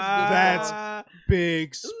 becomes That's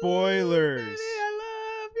big spoilers. Ooh, baby, I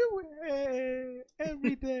love you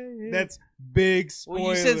every day. That's big spoilers.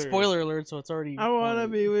 Well, you said spoiler alert, so it's already. I wanna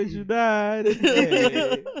be with you, die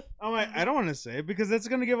today. I'm like, I don't want to say it because that's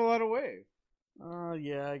gonna give a lot away.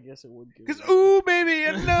 Yeah, I guess it would. give Because it- ooh, baby,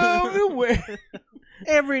 I know the way.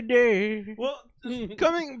 every day. Well,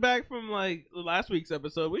 coming back from like last week's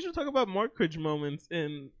episode, we should talk about more cringe moments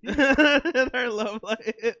in, in our love life.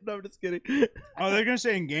 No, I'm just kidding. Oh, they're gonna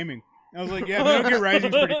say in gaming. I was like, yeah, Metal Gear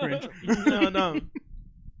Rising's pretty cringe.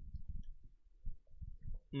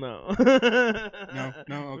 No.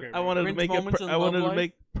 No, okay. I wanted to Cringe make it. moments in I wanted love to life?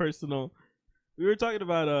 make personal. We were talking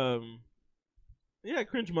about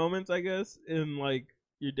cringe moments, I guess, in like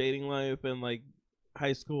your dating life and like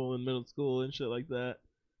high school and middle school and shit like that.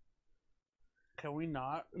 Can we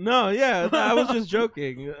not? No, yeah, I was just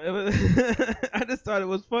joking. I just thought it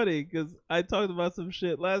was funny because I talked about some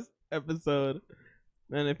shit last episode,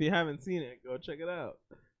 and if you haven't seen it, go check it out.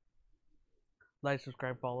 Like,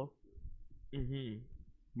 subscribe, follow.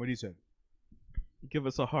 What do you say? Give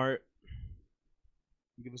us a heart.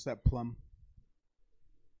 Give us that plum.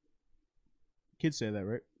 Kids say that,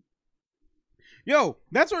 right? Yo,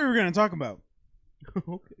 that's what we were gonna talk about.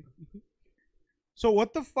 Okay. So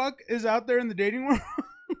what the fuck is out there in the dating world?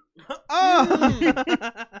 Oh,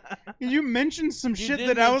 You mentioned some You shit did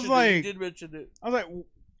that I was mention it, you like, did mention it. I was like,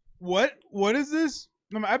 what? What is this?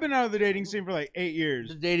 I mean, I've been out of the dating scene for like 8 years.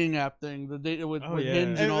 The dating app thing, the date with, Oh, with yeah. Hinge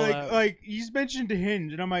and And all like, that. like he's mentioned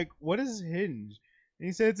Hinge, and I'm like, what is Hinge? And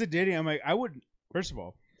he said it's a dating. I'm like, I would. First of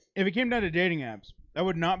all, if it came down to dating apps, I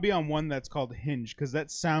would not be on one that's called Hinge because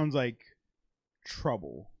that sounds like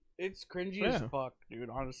trouble. It's cringy as Yeah. fuck, dude.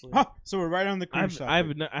 Honestly. Huh, so we're right on the cringe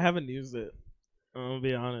topic. I haven't used it. I'll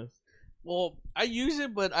be honest. Well, I use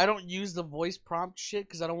it, but I don't use the voice prompt shit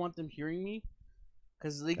because I don't want them hearing me.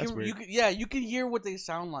 Because they That's can, weird. you can, yeah, you can hear what they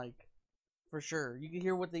sound like, for sure. You can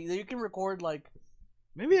hear what you can record like.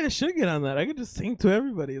 Maybe I should get on that. I could just sing to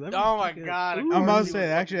everybody. That'd be Oh my fucking- God, of Ooh. I'm about course to you say, would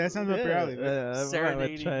actually, that fucking sounds up your alley. Yeah, I might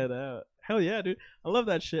Serenading. try it out. Hell yeah, dude! I love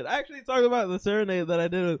that shit. I actually talked about the serenade that I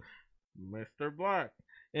did with Mr. Black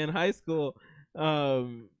in high school.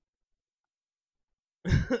 Wait.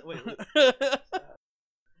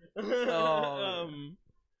 Oh.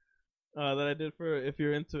 That I did for "If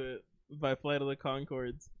You're Into It" by Flight of the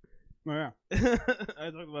Conchords. Oh yeah. I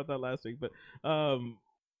talked about that last week, but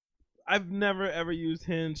I've never ever used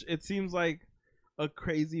Hinge. It seems like a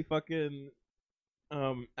crazy fucking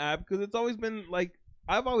app because it's always been like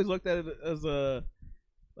I've always looked at it as a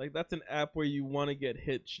like that's an app where you want to get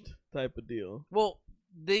hitched type of deal. Well,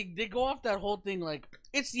 they go off that whole thing like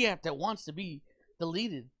it's the app that wants to be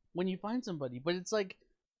deleted when you find somebody, but it's like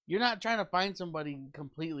you're not trying to find somebody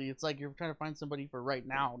completely. It's like you're trying to find somebody for right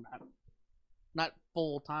now, not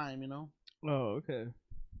full time. You know? Oh, okay.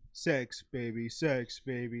 Sex, baby, sex,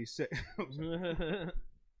 baby, sex.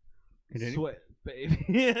 Sweat,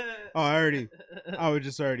 baby. Oh, I was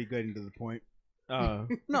just already getting to the point. Oh.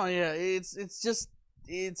 No, yeah, it's just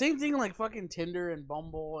same thing like fucking Tinder and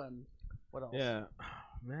Bumble and what else? Yeah.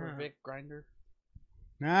 For Vic Grinder.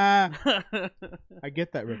 Nah, I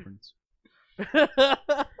get that reference.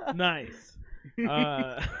 Nice.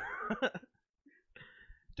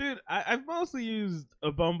 Dude, I've mostly used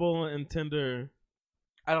a Bumble and Tinder.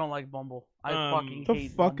 I don't like Bumble. I fucking the hate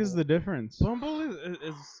fuck Bumble. is the difference? Bumble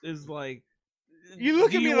is like. You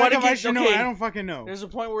look Do at me you like wanna I get- should know. okay. I don't fucking know. There's a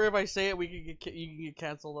point where if I say it, you can get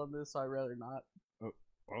canceled on this. So I'd rather not.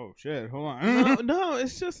 Oh shit! Hold on. No,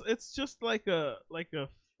 it's just like a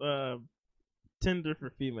Tinder for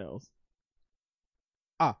females.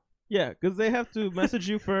 Ah. Yeah, because they have to message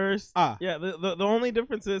you first. Ah. Yeah, the only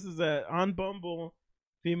difference is that on Bumble,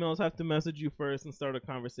 females have to message you first and start a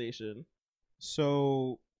conversation.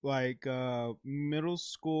 So like middle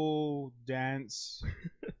school dance.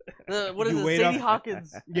 What is You it? wait Sadie off-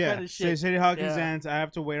 Hawkins. Yeah, Kind of shit. Sadie Hawkins Yeah. dance. I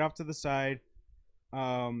have to wait off to the side,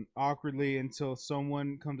 awkwardly until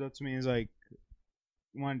someone comes up to me and is like,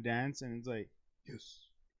 "Want to dance?" And it's like, "Yes."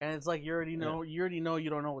 And it's like you already know. You already know you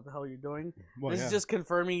don't know what the hell you're doing. Well, This yeah. is just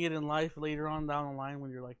confirming it in life later on down the line when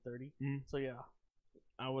you're like 30. Mhm. So yeah.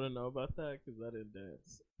 I wouldn't know about that because I didn't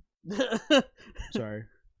dance. Sorry.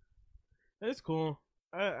 It's cool.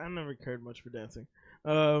 I never cared much for dancing.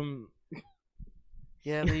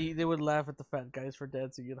 Yeah, they would laugh at the fat guys for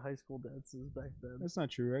dancing in high school dances back then. That's not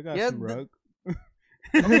true. I got Yeah, some rug.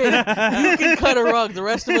 Okay, you can cut a rug. The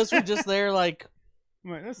rest of us were just there like.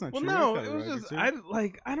 Wait, that's not Well, true. no, I cut it a was rug or just two. I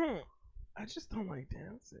just don't like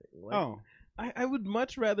dancing. Like, Oh, I would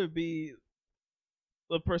much rather be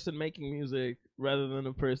a person making music rather than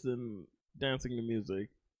a person dancing to music.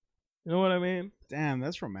 You know what I mean? damn,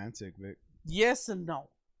 that's romantic, Vic. Yes and no.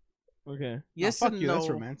 Okay. Yes oh, fuck and you. no. That's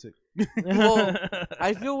romantic. Well,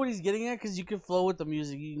 I feel what he's getting at because you can flow with the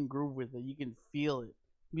music, you can groove with it, you can feel it.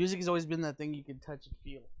 Music has always been that thing you can touch and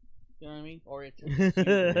feel. You know what I mean? Or it touches you.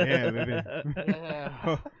 Yeah, baby.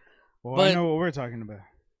 Yeah. Well, But- I know what we're talking about.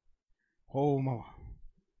 Oh, mo.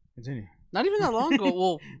 Continue. Not even that long ago.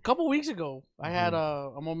 Well, a couple weeks ago, I had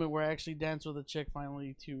a moment where I actually danced with a chick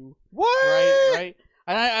finally too. What? Right.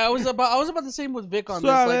 And I was about the same with Vic on this.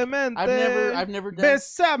 Like, I've never done.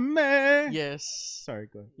 Besame. Yes. Sorry,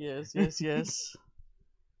 go ahead. Yes.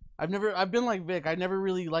 I've been like Vic. I never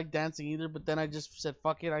really liked dancing either, but then I just said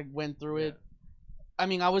fuck it. I went through it. I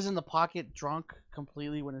mean, I was in the pocket drunk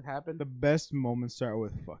completely when it happened. The best moments start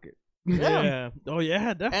with fuck it. Yeah. Oh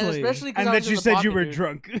yeah, definitely. And especially because And that you said you were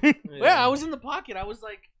drunk. Yeah, I was in the pocket. I was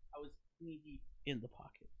knee deep in the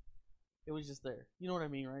pocket. It was just there. You know what I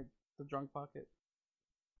mean, right? The drunk pocket.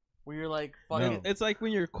 Where you're like, fuck No. it. It's like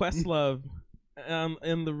when you're Questlove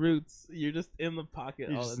in the Roots, you're just in the pocket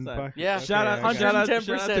You're all just the in the time. pocket. Yeah. Okay, Shout I out, got shout it. out,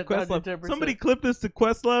 shout out to 110%, Questlove. 110%. Somebody clip this to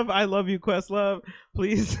Questlove. I love you, Questlove.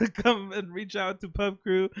 Please come and reach out to Pub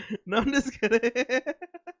Crew. No, I'm just kidding.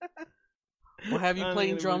 We'll have you I'm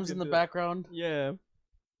playing gonna drums work in the into it. background. Yeah,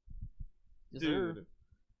 Yes, sir. dude.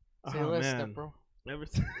 Say Oh, less, man. step bro. Ever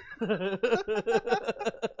since,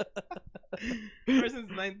 ever since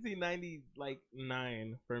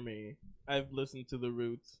 1999 for me, I've listened to the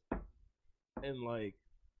Roots, and like,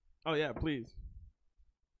 oh yeah, please.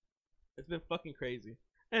 It's been fucking crazy.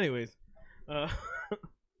 Anyways,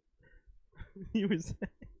 you were saying.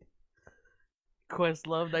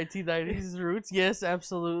 Questlove 1990s roots. Yes,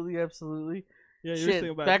 absolutely. Yeah, you were saying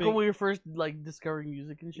Shit, about back being- when we were first like discovering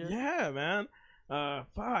music and shit. Yeah, man.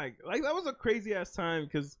 Fuck. Like that was a crazy ass time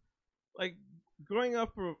because, like, growing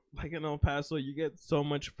up like in El Paso, you get so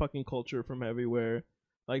much fucking culture from everywhere,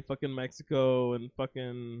 like fucking Mexico and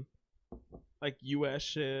fucking like U.S.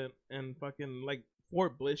 shit and fucking like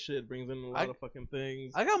Fort Bliss shit brings in a lot of fucking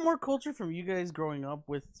things. I got more culture from you guys growing up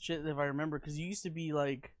with shit if I remember, because you used to be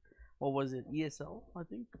like, what was it, ESL, I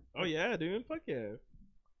think. Oh yeah, dude. Fuck yeah.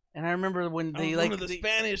 And I remember when I they was like one of the they-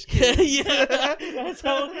 Spanish kids. yeah, that's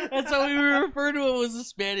how we were referred to it, was the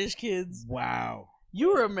Spanish kids. Wow.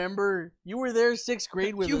 You remember? You were there 6th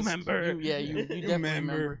grade with You us. remember. You definitely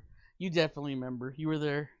remember. You definitely remember. You were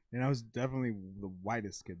there. And I was definitely the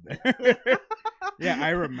whitest kid there. Yeah, I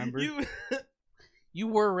remember. You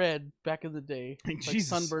were red back in the day, like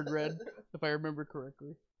Jesus. sunbird red, if I remember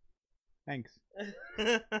correctly. Thanks.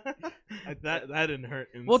 that didn't hurt.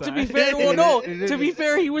 Inside. Well, to be fair, well, no. It To be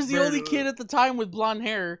fair, he was the only Bird. kid at the time with blonde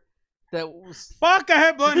hair, that was. Fuck, I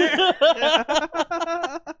had blonde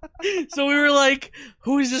hair. So we were like,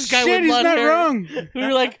 "Who is this guy Shit, with blonde he's not hair?" wrong. We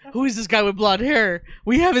were like, "Who is this guy with blonde hair?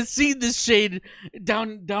 We haven't seen this shade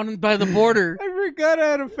down by the border." I forgot I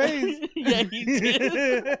had a face. Yeah, he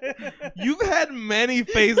did. You've had many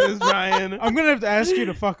faces, Ryan. I'm gonna have to ask you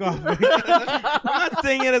to fuck off. I'm not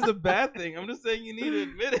saying it as a bad thing. I'm just saying you need to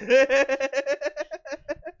admit it.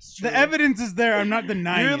 The evidence is there. I'm not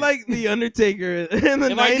denying You're it. like the Undertaker in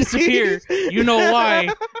the If I 90s. disappear, you know why.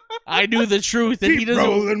 I knew the truth, and he keep doesn't.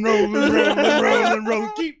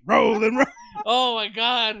 rolling, keep rolling. Oh my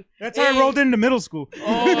god, That's how I rolled into middle school.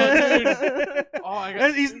 Oh, dude. Oh my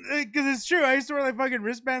god. Because it's true. I used to wear like fucking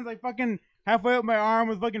wristbands, like fucking halfway up my arm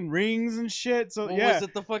with fucking rings and shit. So What yeah, was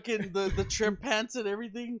it? The fucking the trim pants and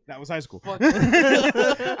everything. that was high school. Fuck.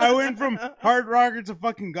 I went from hard rocker to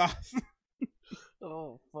fucking goth,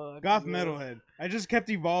 Oh fuck. goth man. metalhead. I just kept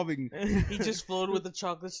evolving. He just floated with the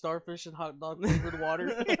chocolate starfish and hot dog flavored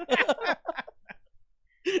water.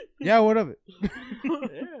 Yeah, what of it?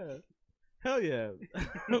 Yeah. Hell yeah.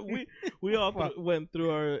 we all went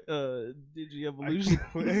through our digi evolution.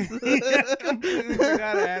 I completely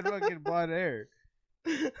forgot I had fucking blonde hair.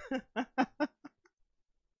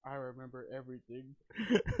 I remember everything.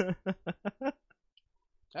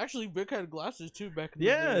 Actually, Vic had glasses too back in the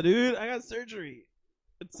Yeah, day. dude. I got surgery.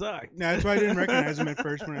 It sucked. No, that's why I didn't recognize him at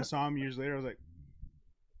first. When I saw him years later, I was like,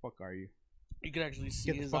 "Fuck, are you? You could actually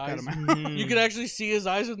see Get the his fuck out eyes. of my." You could actually see his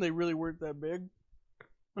eyes, and they really weren't that big.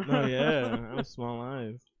 Oh yeah, I have small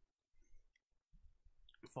eyes.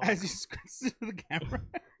 Fuck. As he squints to the camera.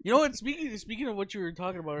 You know what? Speaking of what you were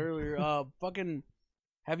talking about earlier, fucking,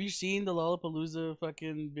 have you seen the Lollapalooza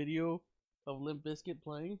fucking video of Limp Bizkit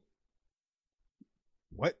playing?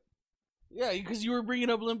 What? Yeah, because you were bringing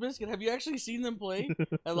up Limp Bizkit. Have you actually seen them play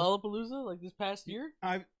at Lollapalooza like this past year?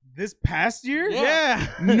 This past year? Yeah.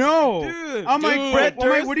 No. Dude. I'm like, Dude, Fred,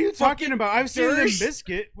 Durst what are you talking about? I've seen Limp Durst-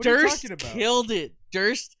 Bizkit. What are you Durst talking about? killed it.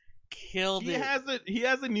 Durst killed He it.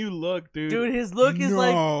 has a new look, dude. Dude, his look is No.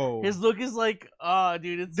 like,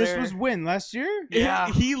 dude, it's This there. was when? Last year? Yeah.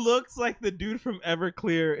 He looks like the dude from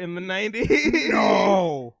Everclear in the 90s.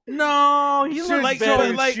 No. No, he Just looks like better.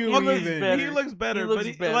 so, like He he looks looks better. better. He looks better, He but looks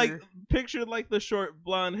he, better. like pictured like the short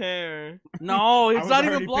blonde hair. No, I it's was not even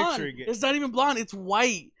already blonde. picturing it. It's not even blonde. It's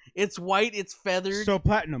white. It's white. It's feathered. So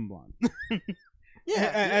platinum blonde.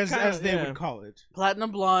 yeah, as they yeah. would call it.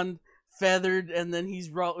 platinum blonde, feathered, and then he's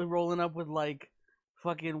rolling up with like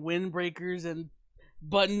fucking windbreakers and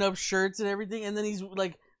button-up shirts and everything, and then he's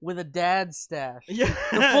like with a dad stash. Yeah,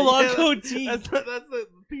 The full-on yeah, goatee. That's the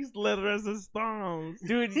piece letter as his thumbs.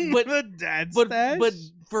 Dude, but the dad but stash? but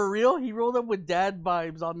for real, he rolled up with dad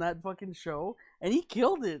vibes on that fucking show, and he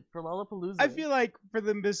killed it for Lollapalooza. I feel like for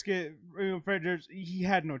the biscuit, Fred Durst, he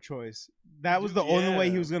had no choice. That was the only way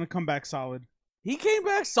he Yeah. was gonna come back solid. he came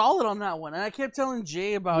back solid on that one, and I kept telling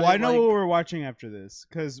Jay about Well, it. I know like, what we're watching after this,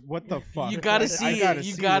 because what the fuck? you gotta I see gotta it.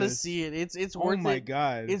 You see gotta this. see it. It's Oh worth my it.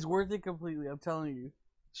 god! It's worth it completely. I'm telling you.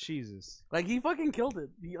 Jesus. Like he fucking killed it.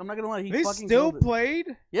 I'm not gonna lie. He They fucking still killed it. played?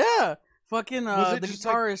 Yeah, fucking Was it the just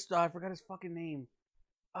like- guitarist. I forgot his fucking name.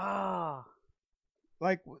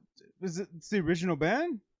 Like, is it? It's the original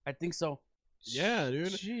band? I think so. Yeah, dude.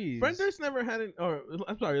 Jeez. Fred Durst never had any, or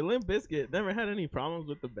I'm sorry, Limp Bizkit never had any problems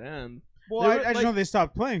with the band. Well, They I were, just like- know they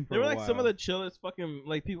stopped playing for They were a like while. some of the chillest fucking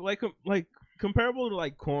like people like comparable to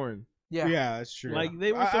like Korn. Yeah. Yeah, that's true. Like,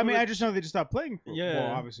 they were I some mean, of the- I just know they just stopped playing for. Yeah.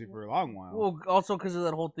 Well, obviously for a long while. Well, also because of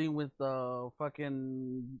that whole thing with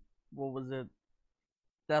fucking what was it?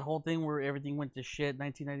 That whole thing where everything went to shit.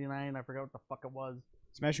 1999. I forgot what the fuck it was.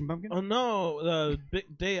 Smashing Pumpkins. Oh no, the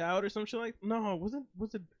big day out or some shit like. No, was it?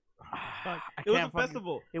 Fuck. I It was a can't fucking-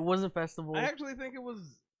 festival. It was a festival. I actually think it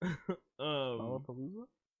was. Lollapalooza?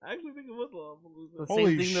 I actually think it was Lollapalooza. The Holy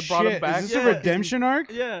same thing that shit! brought him back. Is this Yeah. a redemption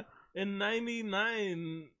arc? Yeah, in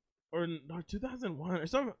 '99 or 2001 or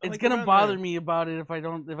something. It's like gonna around bother there. me about it if I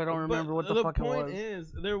don't remember what the fuck it point was.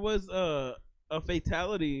 is, there was a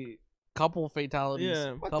fatality. Couple fatalities.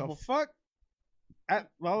 Yeah. What Couple. the fuck? At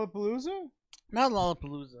Lollapalooza? Not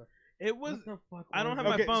Lollapalooza. It was. What the fuck I don't was have it?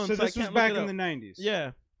 my Okay, phone, so so I this was can't back look it in the up. 90s.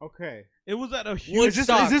 Yeah, Okay. it was at a huge.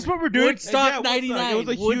 Woodstock. Is this what we're doing? Woodstock Woodstock. 99. It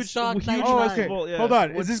was a Woodstock huge 99. Oh, okay. festival. Yeah. Hold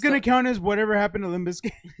on. Is this gonna Woodstock. count as whatever happened to Limp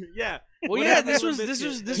Bizkit? Yeah. Well, What yeah, happened this with was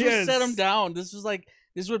Biscuit? Yes. set him down. This was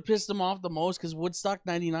what pissed him off the most because Woodstock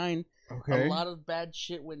 '99, Okay. a lot of bad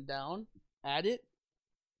shit went down at it,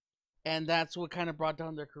 and that's what kind of brought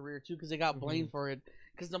down their career too because they got blamed for it.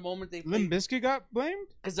 Because the moment they Limp played, Bizkit got blamed?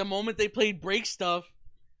 break stuff,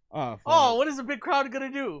 Oh, fuck. oh, what is a big crowd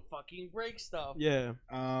gonna do? Fucking break stuff. Yeah.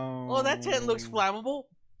 Oh, that tent looks flammable.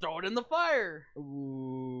 Throw it in the fire.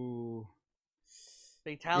 Ooh.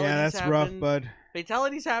 Fatalities Yeah, that's happened. rough, bud.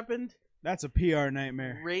 Fatalities happened. That's a PR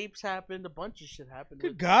nightmare. Rapes happened. A bunch of shit happened.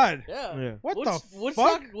 Good God. Yeah. Yeah. What the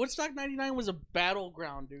Woodstock, fuck? Woodstock 99 was a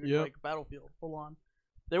battleground, dude. Yep. Like battlefield, full on.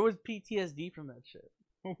 There was PTSD from that shit.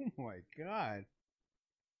 Oh my God.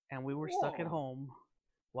 And we were stuck at Whoa. home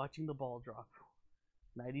watching the ball drop.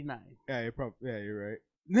 99. Yeah, you're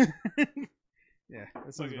right. Yeah,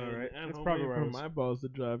 that sounds about right. And That's I'm probably waiting where I for was. my balls to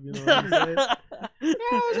drop. You know what I'm saying? Yeah,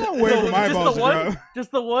 I was not waiting for my Just balls the to one? drop.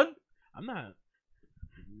 Just the one? I'm not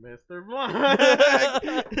Mr. Black.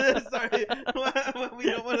 Sorry, when we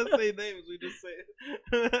don't want to say names, we just say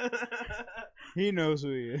it. He knows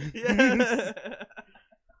who he is. Yeah.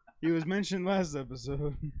 He was mentioned last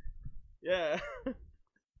episode. Yeah.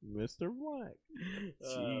 Mr. Black.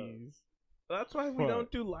 Jeez. That's why we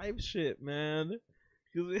don't do live shit, man.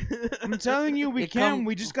 I'm telling you, we It can. come-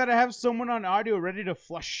 We just gotta have someone on audio ready to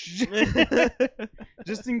flush.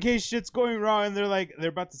 Just in case shit's going wrong and they're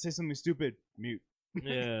about to say something stupid. Mute.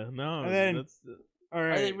 Yeah, no. And then- that's All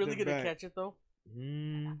right. Are they really they're gonna back. catch it though?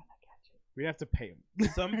 We have to pay them.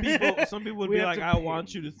 some people would We be have like, to I pay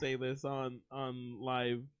want them. you to say this on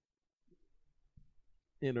live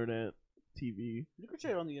internet TV. You can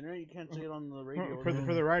say it on the internet. You can't say it on the radio.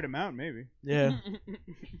 For the right amount, maybe. Yeah.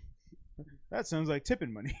 That sounds like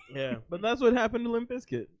tipping money. Yeah. But that's what happened to Limp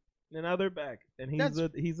Bizkit. And now they're back. And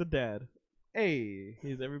he's a dad. Hey.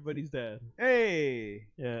 He's everybody's dad. Hey.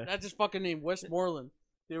 Yeah. That's his fucking name, Westmoreland.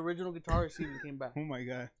 The original guitarist even came back. Oh my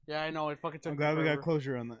God. Yeah, I know. It fucking took I'm glad we got forever.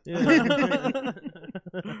 closure on that. Yeah.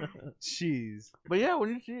 Jeez. But yeah, when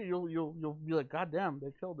you see it, you'll be like, God damn,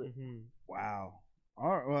 they killed it. Mhm. Wow. All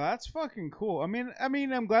right. Well, that's fucking cool. I mean,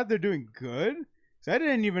 I'm glad they're doing good. 'Cause I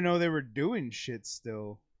didn't even know they were doing shit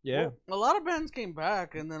still. Yeah. Well, a lot of bands came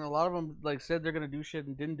back, and then a lot of them like said they're gonna do shit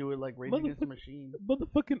and didn't do it, like Rage Against the Machine. But the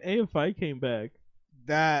fucking AFI came back.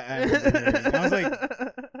 That I was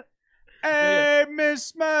like, "Hey,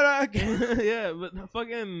 Miss Maddock." Yeah, but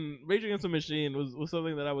fucking Rage Against the Machine was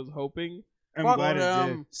something that I was hoping. I'm Fuck glad it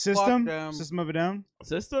them. did. System, Fuck them. System of a Down.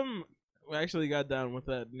 System actually got down with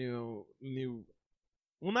that new.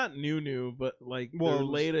 Well, not new, but like Well, their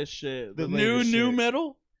latest shit. the The latest New shit.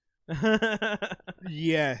 metal.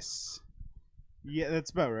 Yes. Yeah,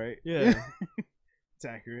 that's about right. Yeah. It's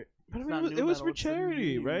accurate. But I It's mean, not it new was metal, for it's the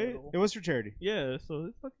charity, new right? metal. It was for charity. Yeah, so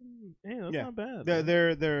it's fucking. Yeah, that's Yeah. not bad.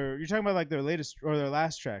 They're you're talking about like their latest or their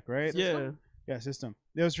last track, right? Yeah. Yeah, System.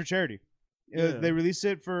 It was for charity. Yeah. They released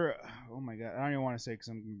it for. Oh my God, I don't even want to say because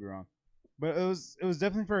I'm gonna be wrong. But it was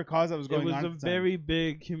definitely for a cause that was It going was on. a at the time. very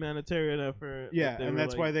big humanitarian effort. Yeah, that they and were,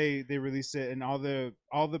 that's like, why they released it, and all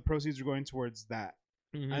the proceeds were going towards that.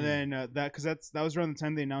 mhm. And then that because that was around the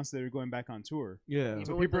time they announced they were going back on tour. Yeah. Even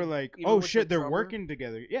So with people the- are like, even "Oh with shit, the they're drummer? working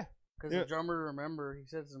together." Yeah. Because Yeah. the drummer, remember, he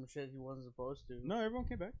said some shit he wasn't supposed to. No, everyone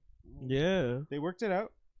came back. Yeah. They worked it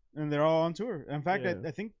out, and they're all on tour. In fact, Yeah. I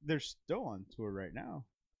think they're still on tour right now.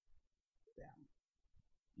 Damn.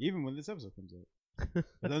 Even when this episode comes out,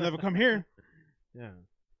 but they'll never come here. Yeah.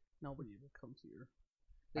 Nobody even comes here.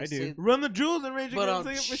 I do. say- Run the Jewels and Rage But,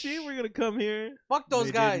 Against the Machine. We're gonna come here. Fuck those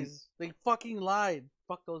They guys. They fucking lied.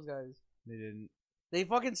 Fuck those guys. They didn't. They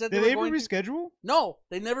fucking said Did they they were ever going to... reschedule? No,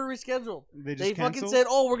 they never rescheduled. They just They fucking canceled? said,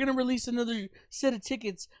 "Oh, we're gonna release another set of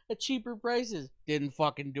tickets at cheaper prices." Didn't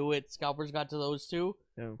fucking do it. Scalpers got to those two,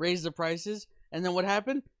 Yeah. raised the prices, and then what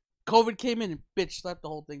happened? COVID came in and bitch slapped the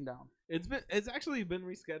whole thing down. It's actually been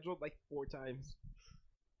rescheduled like 4 times.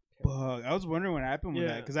 Fuck, I was wondering what happened with Yeah.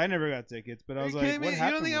 that because I never got tickets, but I was Are you like, kidding me? what You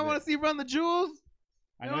happened? don't think I with want it? to see Run the Jewels?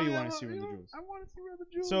 I know you want to see Run the Jewels. I want to see Run the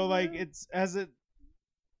Jewels. So like, man. has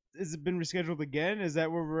it been rescheduled again? Is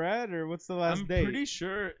that where we're at, or what's the last I'm date? pretty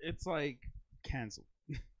sure it's like. Canceled.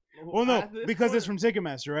 Well, no, at this because it's point- from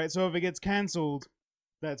Ticketmaster, right? So if it gets canceled,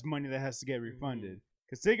 that's money that has to get refunded.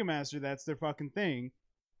 Because Ticketmaster, that's their fucking thing.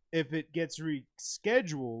 If it gets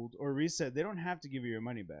rescheduled or reset, they don't have to give you your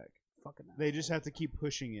money back. Fucking. They just have to keep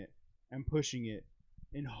pushing it and pushing it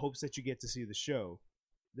in hopes that you get to see the show.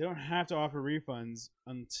 They don't have to offer refunds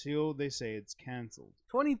until they say it's canceled.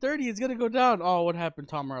 2030 is gonna go down. Oh, what happened?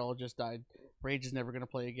 Tom Morello just died. Rage is never gonna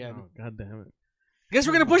play again. Oh, God damn it. Guess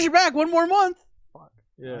we're gonna push it back 1 more month. Fuck.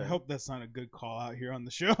 Yeah. I hope that's not a good call out here on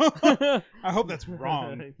the show. I hope that's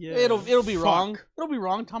wrong. Yeah. It'll be Fuck. wrong. It'll be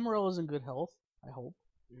wrong. Tom Morello's in good health. I hope.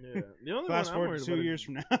 Yeah. The only Fast one I'm forward worried 2 about years is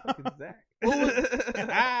from now. fucking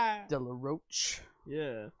Zach. De La Roche.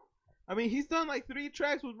 Yeah. I mean, he's done like 3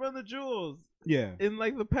 tracks with Run the Jewels Yeah. in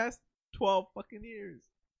like the past 12 fucking years.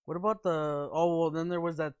 What about the? Oh well, then there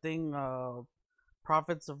was that thing,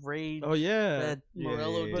 Prophets of Rage. Oh yeah. That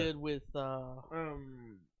Morello yeah. did with.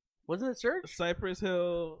 Wasn't it Surge? Cypress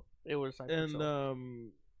Hill It was Cypress and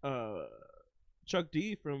Hill. Chuck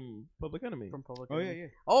D from Public Enemy. from Public Oh yeah, Enemy. yeah.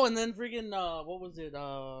 Oh, and then freaking what was it?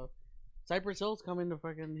 Cypress Hill's coming to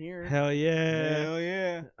fucking here. Hell yeah. Hell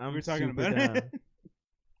yeah. I'm We were talking super about down. it.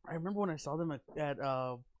 I remember when I saw them at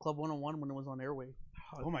Club 101 when it was on Airway.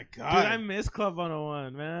 Oh my Dude, god. I miss Club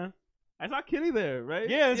 101, man. I saw Kitty there, right?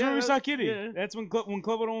 Yeah, that's when we saw Kitty. Yeah. That's when Club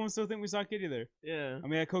 101 still think we saw Kitty there. Yeah. I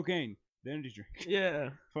mean, had cocaine, the energy drink. Yeah.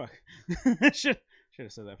 Fuck. should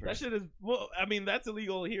have said that That first. shit is, well, I mean, that's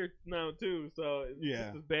illegal here now, too, so it's Yeah.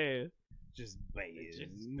 just as bad. Just bad. It's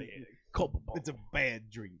just bad. Culpable. It's a bad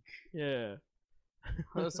drink. Yeah.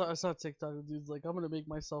 I saw TikTok. The dude's like, I'm gonna make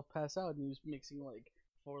myself pass out, and he was mixing like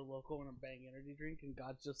Four Loko and a Bang energy drink, and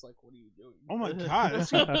God's just like, what are you doing? Oh my god,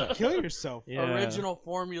 that's gonna kill yourself. Yeah. Original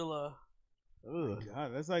formula. Ugh.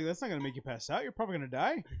 God, that's not gonna make you pass out. You're probably gonna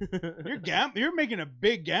die. You're making a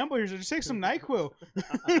big gamble here. So just take some NyQuil,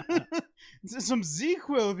 some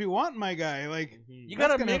ZQuil if you want, my guy. Like You that's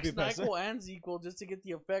gotta gonna help mix you pass out. NyQuil and ZQuil just to get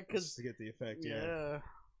the effect, Just cause to get the effect. Yeah.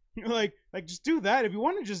 yeah. like just do that. If you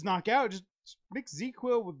want to just knock out, just mix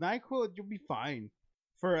ZQuil with NyQuil. You'll be fine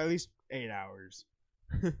for at least 8 hours.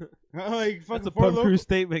 Like That's a Four pub Loko- crew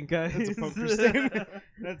statement, guys. That's a pub crew statement.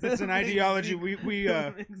 That's an ideology we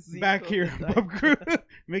back here pub crew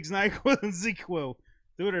mix NyQuil and ZQuil.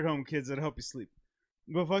 Do it at home, kids. That'll help you sleep.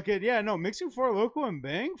 But fuck it, yeah, no, mixing Four Loko and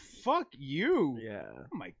Bang, fuck you. Yeah.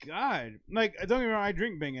 Oh my god. Like, don't get me wrong, I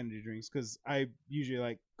drink Bang energy drinks because I usually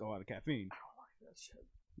like a lot of caffeine. I don't like that shit.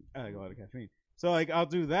 I like a lot of caffeine. So like, I'll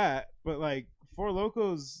do that. But like, Four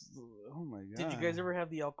Lokos, oh my god. Did you guys ever have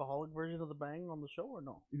the alcoholic version of the Bang on the show or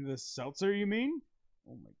no? The seltzer? You mean?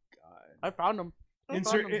 Oh my god. I found them.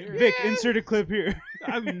 Insert Vic. Insert a clip here.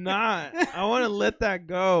 I'm not. I want to let that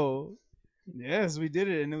go. Yes, we did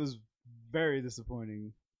it, and it was very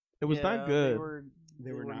disappointing. It was not good.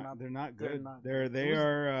 They were not. They're not they're good. not They're good. they It was-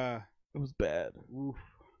 are. It was bad. Oof.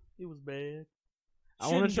 It was bad. I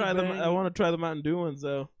want to Shouldn't try be them. I banging. want to try the Mountain Dew ones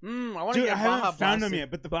though. I want to Dude, get I haven't Baja found them Blasted. yet,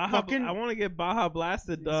 but the Baja. fucking I want to get Baja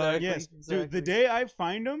blasted, dog. Exactly. yes, dude. The exactly. day I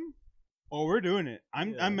find them, oh, we're doing it.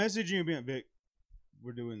 I'm Yeah. messaging you, being Vic.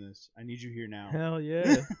 We're doing this. I need you here now. Hell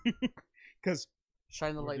yeah. Because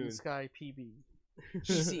Shine the We're light in doing- the sky, PB.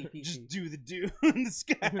 PC, PC. just do the do in the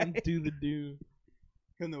sky. Do the do.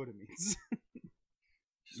 He'll know what it means.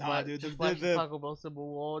 Just Nah, flash, dude, just the- flash the the- Taco Bell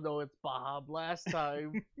symbol. Oh no, it's Baja Blast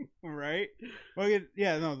time. Right? Fucking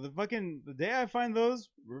yeah, no, the day I find those,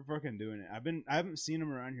 we're fucking doing it. I haven't seen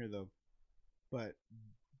them around here though, but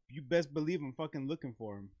you best believe I'm fucking looking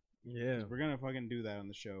for them. Yeah. We're gonna fucking do that on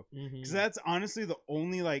the show Mhm. because that's honestly the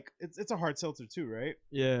only like it's a hard seltzer too, right?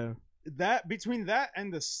 Yeah. That between that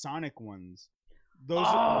and the Sonic ones, those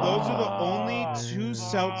are the only two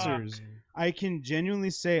seltzers I can genuinely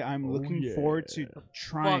say I'm Oh, looking yeah. forward to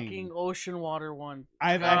trying. Fucking ocean water one.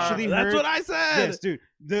 I've God. actually heard. That's what I said. Yes, dude.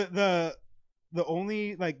 The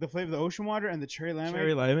only like the flavor of the ocean water and the cherry lemon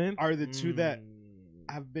Cherry lemon are the two that Mm.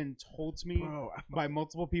 have been told to me Bro, I by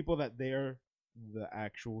multiple people that they are the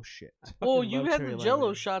actual shit. Well, fucking you love had cherry the Jello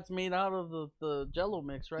lemon. shots made out of the Jello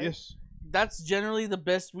mix, right? Yes. That's generally the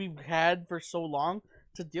best we've had for so long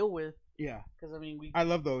to deal with. Yeah. Because I mean, we I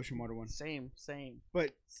love the ocean water one. same.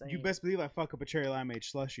 But you best believe I fuck up a cherry limeade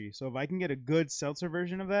slushy. So if I can get a good seltzer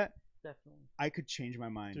version of that, Definitely, I could change my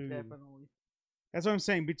mind. Dude. definitely. That's what I'm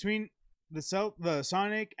saying. Between the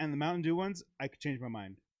Sonic and the Mountain Dew ones, I could change my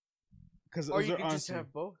mind. Because Or those you are could just honestly.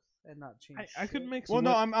 have both and not change. I could shit. mix. Well,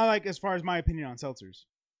 no, one- I like as far as my opinion on seltzers.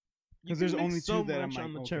 you 'cause can there's mix only so two that I'm much like,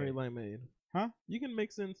 on the okay. cherry limeade. Huh? You can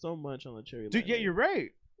mix in so much on the cherry limeade. Dude, yeah, you're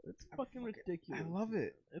right. It's fucking ridiculous. I love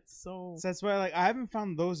it. It's so. So that's why like I haven't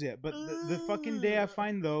found those yet. But the fucking day I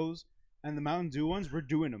find those and the Mountain Dew ones, we're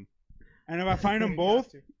doing them. And if I find them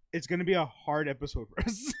both, it's gonna be a hard episode for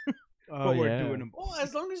us. Oh, but we're yeah. doing them. Well,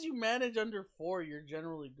 as long as you manage under 4, you're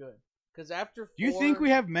generally good. Because after 4, Do you think we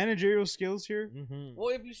have managerial skills here? Mhm. Well,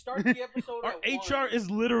 if you start the episode, Our at HR 1, is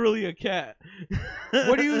literally a cat.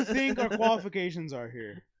 What do you think our qualifications are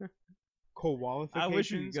here? I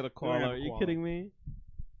wish you could get a call. Are you kidding me?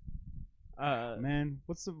 Man,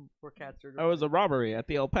 what's the we're cat certified. I was a robbery at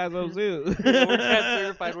the El Paso Zoo. We're cat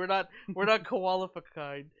certified. We're not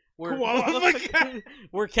qualified. We're Qualified.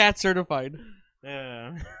 We're cat certified.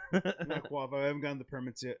 Yeah. not qualified? I haven't gotten the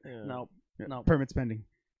permits yet. Yeah. No, no. Permits pending.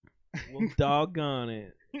 Well, doggone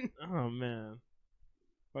it. Oh man.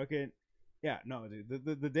 Fucking yeah, no, dude.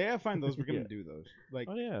 The day I find those, we're gonna Yeah. do those. Like,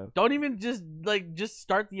 Oh yeah. Don't even just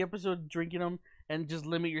start the episode drinking them and just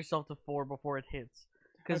limit yourself to 4 before it hits.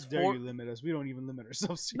 how Because dare 4. you limit us? We don't even limit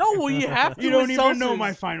ourselves. Here. No, well, you have to. you don't with even know seltzers.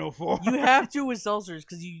 my final four. You have to with seltzers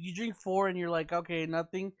because you drink 4 and you're like, okay,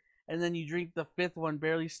 nothing, and then you drink the 5th one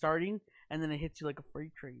barely starting, and then it hits you like a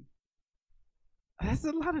freight train. That's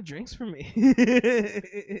a lot of drinks for me.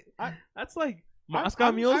 That's like I'm- Moscow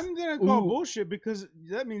I'm, mules. I'm gonna call Ooh. bullshit because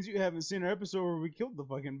that means you haven't seen our episode where we killed the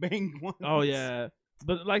fucking bang one. Oh yeah,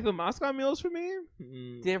 but like the Moscow mules for me.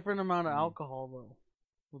 Different amount of alcohol though.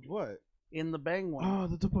 With what? In the bang one. Oh,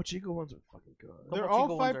 the Topo Chico ones are fucking good. They're Topo all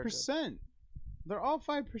Chico ones are 5%. They're all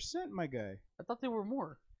 5%, my guy. I thought they were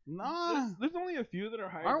more. Nah. There's only a few that are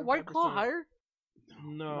higher. Aren't than White Claw 5%. higher?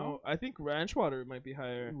 No, I think Ranch Water might be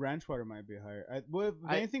higher. Ranch water might be higher. If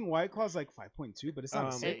I- anything, White Claw's like 5.2, but it's not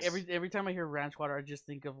Um, 6. Every time I hear ranch water, I just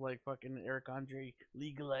think of like fucking Eric Andre,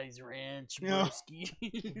 legalize ranch, Yeah.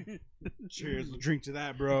 broski. Cheers, we'll drink to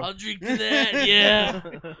that, bro. I'll drink to that. Yeah.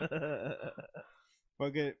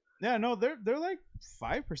 Fuck it. Yeah, no, they're like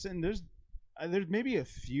 5%. And there's maybe a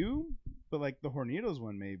few, but like the Hornitos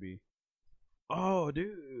one maybe. Oh,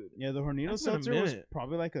 dude. Yeah, the Hornito That's been a seltzer was minute.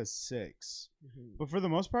 probably like a 6. But for the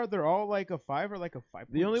most part, they're all like a 5 or like a 5.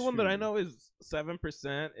 The only one that I know is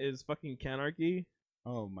 7% is fucking Canarchy,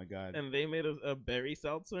 Oh my god. and they made a berry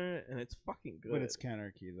seltzer, and it's fucking good. But it's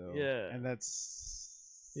Canarchy though. Yeah. And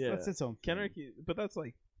that's Yeah. its own thing. Canarchy, but that's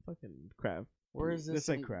like fucking crap. Where is this? It's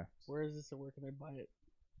like in- craft. Where is this and where can I buy it?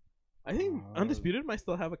 I think Undisputed might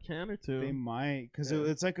still have a can or two. They might because Yeah.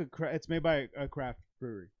 it's like it's made by a craft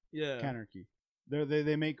brewery. Yeah. Canarchy.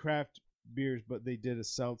 They make craft beers, but they did a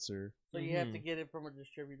seltzer. So you have Mhm. to get it from a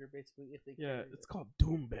distributor, basically, if they. Yeah, carry it's it. called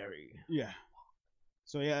Doomberry. Yeah.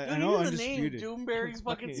 So yeah, Dude, I know even the name Undisputed. Doomberry It's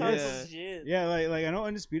fucking fucking- sounds yeah. legit. Yeah, like I know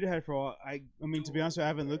Undisputed had for a while. I mean, to be honest, I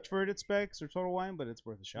haven't looked for it at Specs or Total Wine, but it's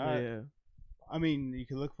worth a shot. Yeah. I mean, you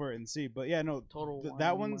can look for it and see, but yeah, no, Total Wine,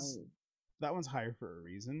 that one's higher for a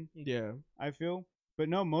reason. Yeah. I feel, but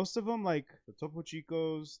no, most of them like the Topo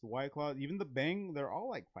Chicos, the White Claw, even the Bang, they're all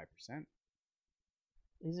like 5%.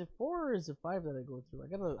 Is it 4 or is it 5 that I go through?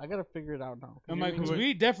 I gotta figure it out now. I'm like, because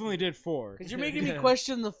we definitely did 4. Because you're making Yeah. me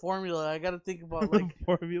question the formula. I gotta think about like.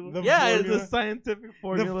 formula. The yeah, formula. it's a scientific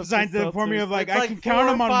formula. The for scientific formula seltzers. of like It's I like can count 4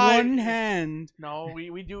 or them on 5. one hand. No,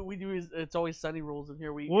 we do. It's always sunny rules in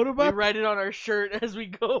here. We What about- we write it on our shirt as we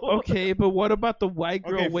go. Okay, but what about the white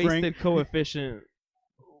girl Okay, wasted Frank. coefficient?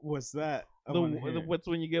 What's that? I The, wanna hear. what's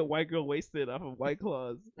when you get white girl wasted off of White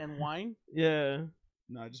Claws? And wine. Yeah.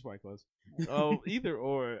 No, just White Claws. Oh, either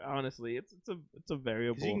or. Honestly, it's a Because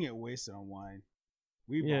variable. you can get wasted on wine.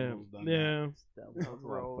 We've yeah. almost done Yeah. That was a lot of fun.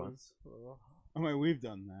 gross. Ugh. that. I mean, we've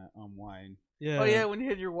done that on wine. Yeah. Oh yeah, when you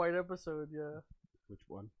had your white episode, yeah. Which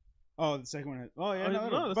one? Oh, the second one. Oh yeah, Oh, no,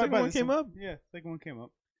 no, the by- second by one came up. Yeah, second one came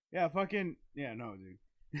up. Yeah, fucking yeah, no,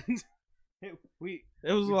 dude. Hey, we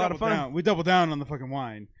It was we a lot of doubled fun. down. We doubled down on the fucking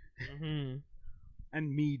wine hmm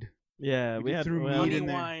and mead. Yeah, We we just had. threw well, meat Honey in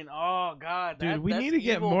there. wine. Oh god, dude, we that's need to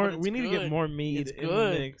get evil, more. but it's We need to get good. more mead It's in the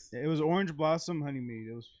good. mix. Yeah, it was orange blossom honey mead.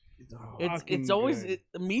 It was. It's fucking always good.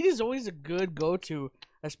 meat is always a good go to,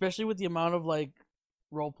 especially with the amount of like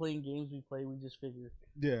role playing games we play. We just figure.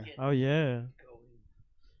 Yeah, Oh yeah.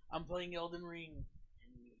 I'm playing Elden Ring.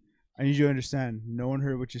 I need you to understand. No one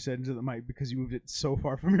heard what you said into the mic because you moved it so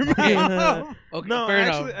far from your mic. Okay, No, fair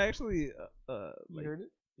I enough. actually, You like, heard it?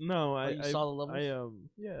 no, Oh, you saw the levels?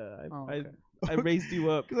 Oh, okay. I raised you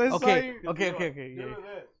up. 'Cause I saw Okay, you- okay. Do Yeah.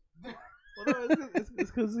 this. Well, no, it's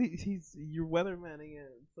because he's you're weathermanning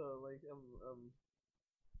it, so like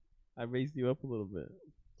I raised you up a little bit.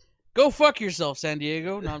 Go fuck yourself, San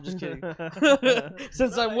Diego. No, I'm just kidding.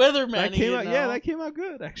 Since I'm That weathermanning came it out, now. yeah, that came out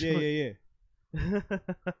good Yeah, actually. yeah, yeah.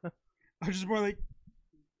 I was just more like,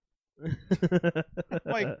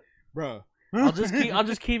 bro. I'll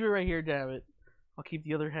just keep it right here. Damn it. I'll keep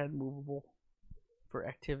the other hand movable for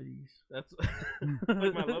activities. That's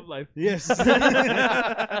like my love life. Yes.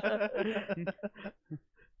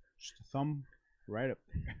 Just a thumb right up.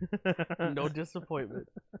 No disappointment.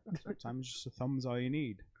 Sometimes just a thumb's all you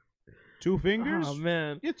need. 2 fingers? Oh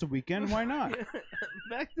man. It's a weekend. Why not?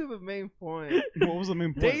 Back to the main point. What was the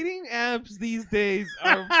main point? Dating apps these days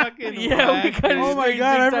are fucking Yeah, we whack. kinda dude. Oh my Straight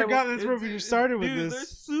god, I big time- forgot that's where we It's- started with dude, they're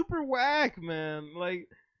this. super whack, man. Like,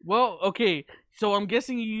 Well, okay. So I'm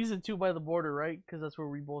guessing you use it too by the border, right? Because that's where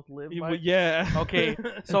we both live. By. yeah. Okay.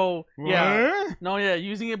 So yeah. What? No, yeah.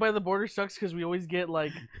 Using it by the border sucks because we always get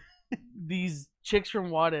like these chicks from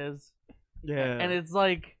Juarez, yeah. and it's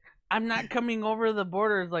like I'm not coming over the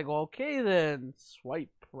border. It's like okay then, swipe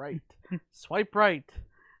right, swipe right.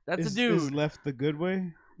 That's Is, a dude. is left the good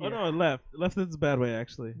way? Oh no, left. Left is a bad way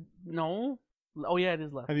actually. No. Oh yeah, it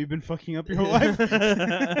is left. Have you been fucking up your whole life?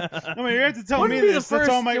 I mean, you have to tell Wouldn't me be the this. That's first-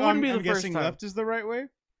 all my. it wouldn't I'm, be the I'm first guessing time. left is the right way.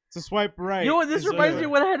 So swipe right. You know what? This is the reminds way. me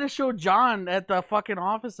of what I had to show John at the fucking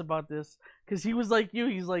office about this. Because he was like you.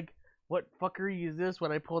 He's like, what fuckery is this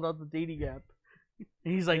when I pulled out the dating app?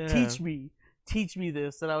 And he's like, Yeah. teach me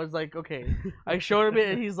this. And I was like, okay. I showed him it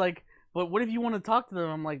and he's like, But what if you want to talk to them?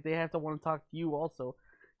 I'm like, they have to want to talk to you also.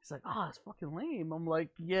 He's like, it's fucking lame. I'm like,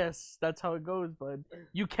 yes, that's how it goes, bud.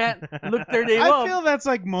 You can't look their name up. I feel that's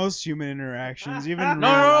like most human interactions, even in No,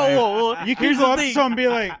 real life. whoa. You can go up to someone and be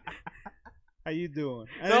like, "How you doing?"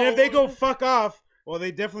 And then if they go fuck off, well,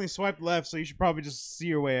 they definitely swiped left, so you should probably just see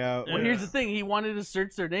your way out. Well, here's the thing. He wanted to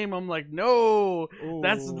search their name. I'm like, no,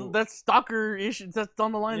 that's stalker issues. That's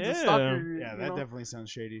on the lines of stalker. Yeah, that definitely sounds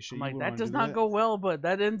shady. Shit, I'm like, that does not go well, but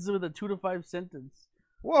that ends with a 2 to 5 sentence.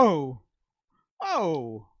 Whoa.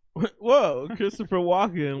 Whoa, Christopher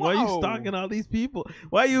Walken. Why are you stalking all these people?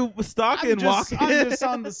 Why are you stalking Walken? I'm just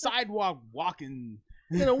on the sidewalk walking.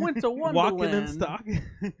 In a winter wonderland. Walking and stalking.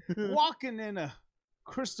 Walking in a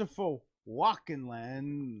Christopher Walken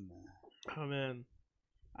land. Oh, man.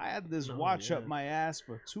 I had this watch up my ass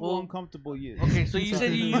for 2 uncomfortable years. Okay, so you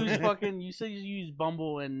said you use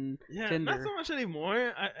Bumble and Tinder. Not so much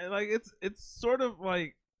anymore. I like it's sort of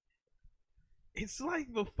like it's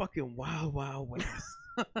like the fucking wild west.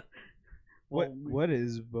 What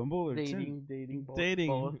is Bumble or dating?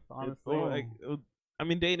 Dating, honestly. I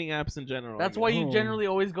mean, dating apps in general. That's why you generally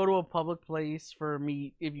always go to a public place for a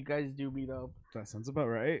meet if you guys do meet up. That sounds about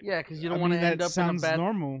right. Yeah, because you don't want to end up in a bad.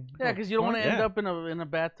 Normal. Yeah, because you don't want to end up in a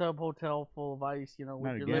bathtub hotel full of ice. You know,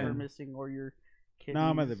 with your liver missing or your kidneys.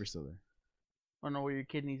 No, my liver's still there. Or no, or your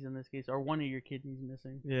kidneys in this case, or one of your kidneys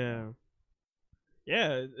missing. Yeah.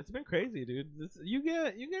 Yeah, it's been crazy, dude. You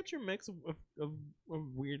get your mix of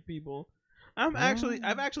weird people. I've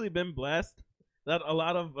actually been blessed that a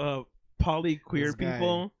lot of poly queer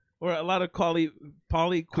people or a lot of poly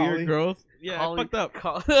queer girls. Yeah, fucked up.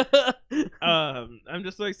 I'm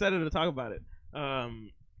just so excited to talk about it. A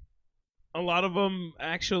lot of them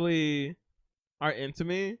actually are into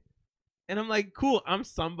me, and I'm like, cool. I'm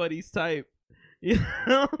somebody's type. You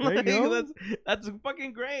know, like, that's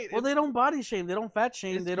fucking great. Well, they don't body shame, they don't fat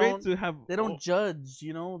shame, they don't judge.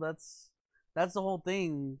 You know, that's the whole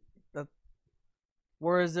thing.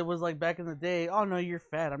 Whereas it was like back in the day, oh no, you're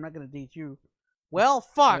fat, I'm not gonna date you. Well,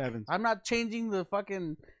 fuck, I'm not changing the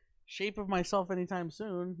fucking shape of myself anytime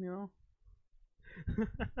soon. You know,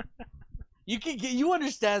 you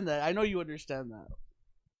understand that. I know you understand that.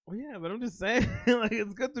 Well, yeah, but I'm just saying, like,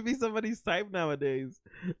 it's good to be somebody's type nowadays.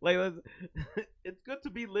 Like, it's good to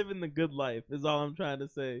be living the good life, is all I'm trying to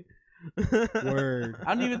say. Word.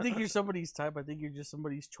 I don't even think you're somebody's type. I think you're just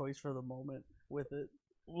somebody's choice for the moment with it.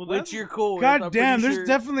 Well, which you're cool with. God damn, there's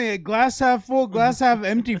definitely a glass half full, glass half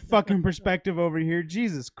empty fucking perspective over here.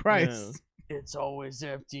 Jesus Christ. Yeah. It's always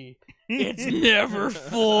empty. It's never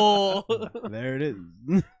full. There it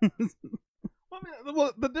is.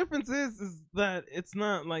 Well, the difference is that it's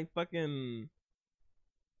not like fucking.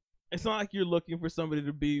 It's not like you're looking for somebody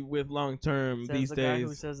to be with long term these the days. Guy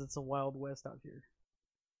who says it's a wild west out here.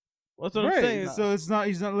 Well, that's what I'm saying. So it's not.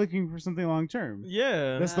 He's not looking for something long term.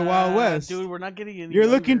 Yeah, that's the Wild West, dude. We're not getting any. You're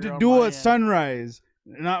looking to duel at sunrise,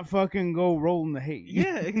 not fucking go roll in the hay.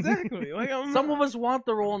 Yeah, exactly. Like some of us want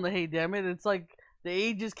the roll in the hay. Damn it! It's like the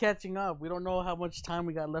age is catching up. We don't know how much time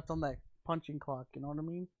we got left on that punching clock. You know what I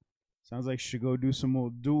mean? Sounds like you should go do some more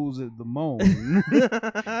duels at the moon.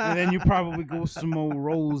 And then you probably go some more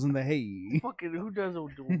rolls in the hay. Fucking who does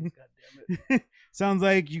old duels, goddammit. Sounds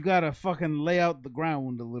like you gotta fucking lay out the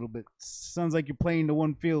ground a little bit. Sounds like you're playing to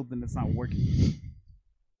one field and it's not working.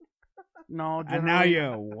 No, and now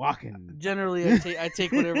you're walking. Generally, I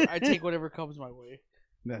take whatever comes my way.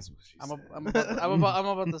 That's what she said. I'm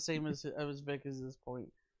about the same as Vic at this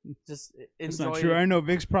point. Just enjoy. That's not true. I know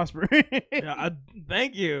Vic's prospering. Yeah,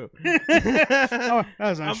 thank you. Oh,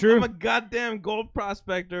 that's not true. I'm a goddamn gold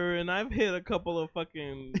prospector, and I've hit a couple of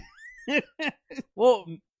fucking. Well,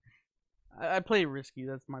 I play risky.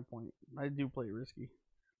 That's my point. I do play risky.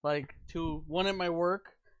 Like one at my work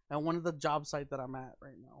and one at the job site that I'm at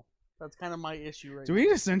right now. That's kind of my issue right now. Do we need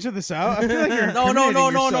to censor this out? I feel like you're no.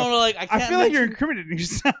 Like I feel like you're incriminating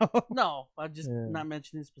yourself. No, I'm just not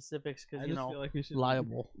mentioning specifics because feel like we should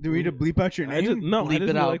liable. Do we need to bleep out your name? Bleep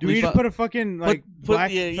it out. Do we need to put a fucking black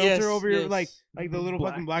filter over your like the little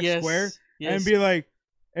fucking black square and be like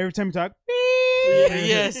every time you talk?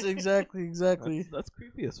 Yes, exactly. That's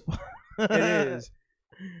creepy as fuck. It is.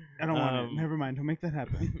 I don't want it. Never mind. Don't make that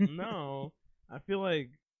happen. No, I feel like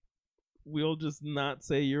we'll just not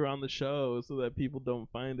say you're on the show so that people don't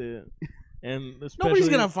find it. And nobody's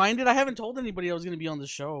gonna find it. I haven't told anybody I was gonna be on the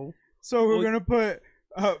show. So we're gonna put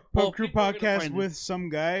Pub Crew Podcast with some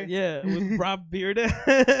guy. Yeah, with Rob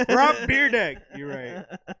Beerdek. Rob Beerdek. You're right.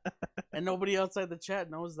 And nobody outside the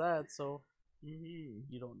chat knows that, so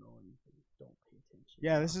you don't know anything. Don't pay attention.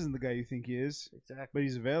 Yeah, this isn't the guy you think he is. Exactly. But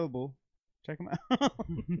he's available. Check him out.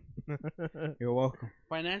 You're welcome.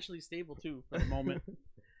 Financially stable too for the moment.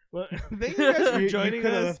 Well, thank you guys for You joining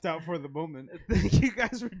could have us. left out for the moment. Thank you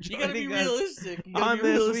guys for You gotta be joining us realistic. You gotta on be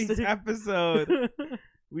this realistic. week's episode.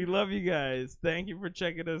 We love you guys. Thank you for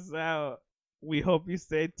checking us out. We hope you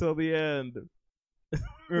stay till the end.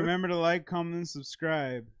 Remember to like, comment, and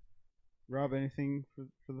subscribe. Rob, anything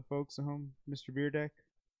for the folks at home, Mr. Beerdek?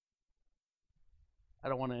 I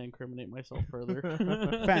don't want to incriminate myself further.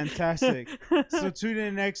 Fantastic. So tune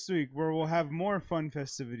in next week where we'll have more fun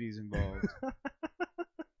festivities involved.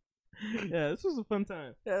 Yeah, this was a fun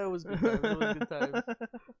time. Yeah, it was good time. It was good time.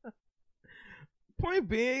 Point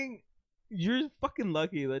being, you're fucking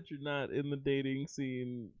lucky that you're not in the dating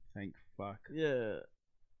scene. Thank fuck. Yeah.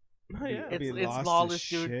 Oh, yeah. I'd be It's lost as lawless,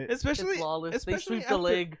 dude. shit. Especially, It's lawless. They especially sweep the after-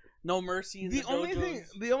 leg. No mercy in the The only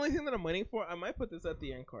dojos. thing that I'm waiting for, I might put this at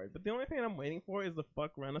the end card, but the only thing I'm waiting for is the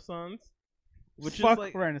fuck Renaissance, which Fuck is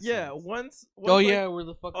like, Renaissance. yeah, once Oh like, yeah, where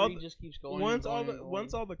the all fuckery the- just keeps going. once and all going the and going.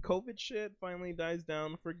 once all the COVID shit finally dies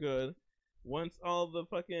down for good, once all the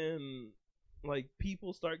fucking like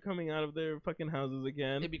people start coming out of their fucking houses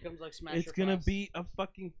again, it becomes like Smash. it's gonna be a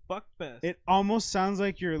fucking fuck fest. It almost sounds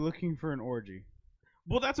like you're looking for an orgy.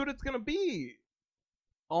 Well, that's what it's gonna be.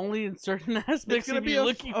 only in certain It's aspects. gonna if be you're a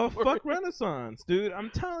looking fuck for it. Renaissance, dude. I'm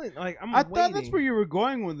telling, like, I'm. I thought that's waiting. where you were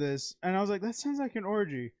going with this, and I was like, that sounds like an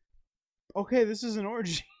orgy. Okay, this is an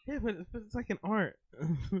orgy. Yeah, but it's like an art.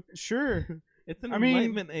 Sure. It's an I mean-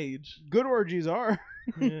 enlightenment age. Good orgies are.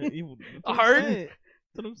 Yeah, that's what I'm Art? saying.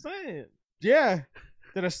 That's what I'm saying. Yeah.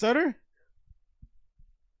 Did I stutter?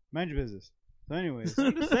 Mind your business. So anyways.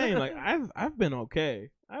 I'm just saying, like, I've been okay.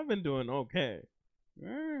 I've been doing okay.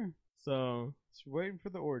 eh, So, just waiting for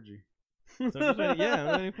the orgy. I'm just waiting, yeah, I'm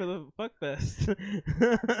waiting for the fuck fest.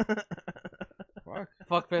 Fuck.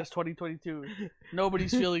 Fuckfest 2022.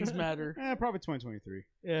 Nobody's feelings matter. Probably 2023.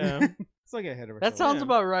 Yeah. Let's not get ahead of That ourselves. sounds Yeah.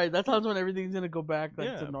 about right. That sounds when everything's gonna go back like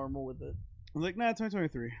Yeah. to normal with it. I'm like, nah,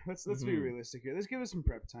 2023. Let's be Mhm. realistic here. Let's give us some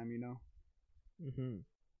prep time, you know.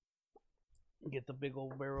 Mm-hmm. Get the big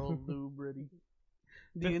old barrel of lube ready.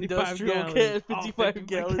 The 55 industrial gallons. can, All 55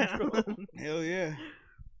 gallons. bro. Hell yeah.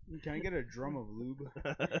 Can I get a drum of lube?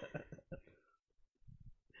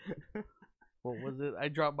 What was it? I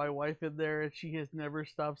dropped my wife in there and she has never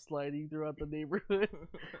stopped sliding throughout the neighborhood.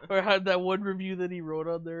 Or had that one review that he wrote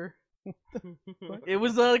on there. It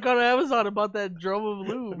was like on Amazon about that drum of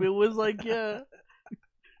lube. It was like, yeah.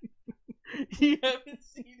 You haven't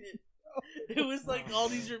seen it. It was like all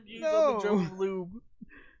these reviews on the drum of lube.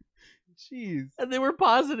 Jeez. And they were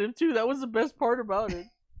positive too. That was the best part about it.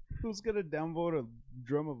 Who's gonna downvote a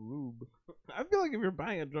drum of lube? I feel like if you're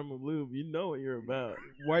buying a drum of lube, you know what you're about.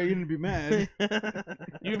 Why are you gonna be mad?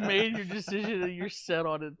 You've made your decision and you're set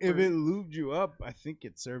on it. If for- it lubed you up, I think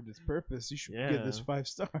it served its purpose. You should give this Yeah. 5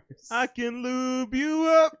 stars. I can lube you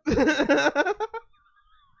up.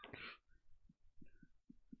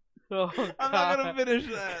 Oh, I'm not gonna God. finish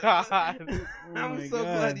that. God. Oh I'm my so God.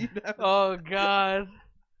 glad you never. Oh God.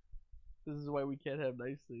 This is why we can't have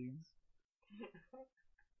nice things.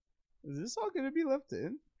 Is this all gonna be left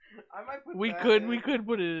in? I might put We that could in.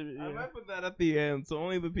 put it in. I Yeah. might put that at the end, so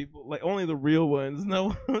only the people, like only the real ones, know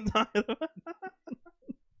what I'm talking about.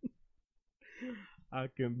 I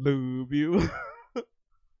can lube you.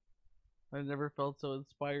 I never felt so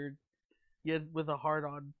inspired. Yet with a heart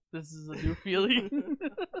on. This is a new feeling.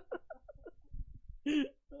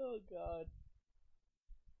 Oh God.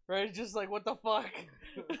 Right, it's just like what the fuck?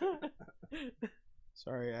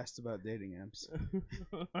 Sorry, I asked about dating apps.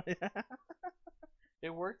 It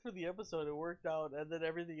worked for the episode, it worked out, and then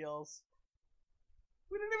everything else.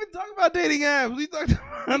 We didn't even talk about dating apps. We talked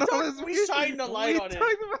about all this. we shined a light on it.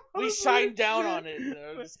 talked about all We this shined weird down shit. on it. No,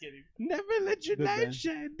 I'm just kidding. Never let your Good light band.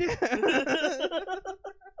 shine down.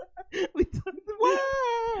 We talked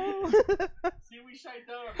about. See, we shined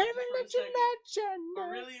down on it. Haven't just for a let your second. light shine But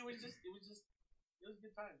down. really, it was a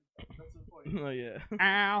good time. That's the point. Oh yeah.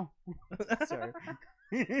 Ow. Sorry.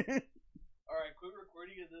 Alright, quit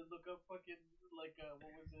recording and then look up fucking, like,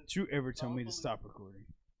 what was it? Did you ever tell me to stop recording?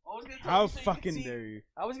 I was gonna tell How you so you can fucking see- dare you?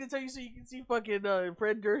 I was gonna tell you so you can see fucking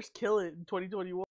Fred Durst kill it in 2021.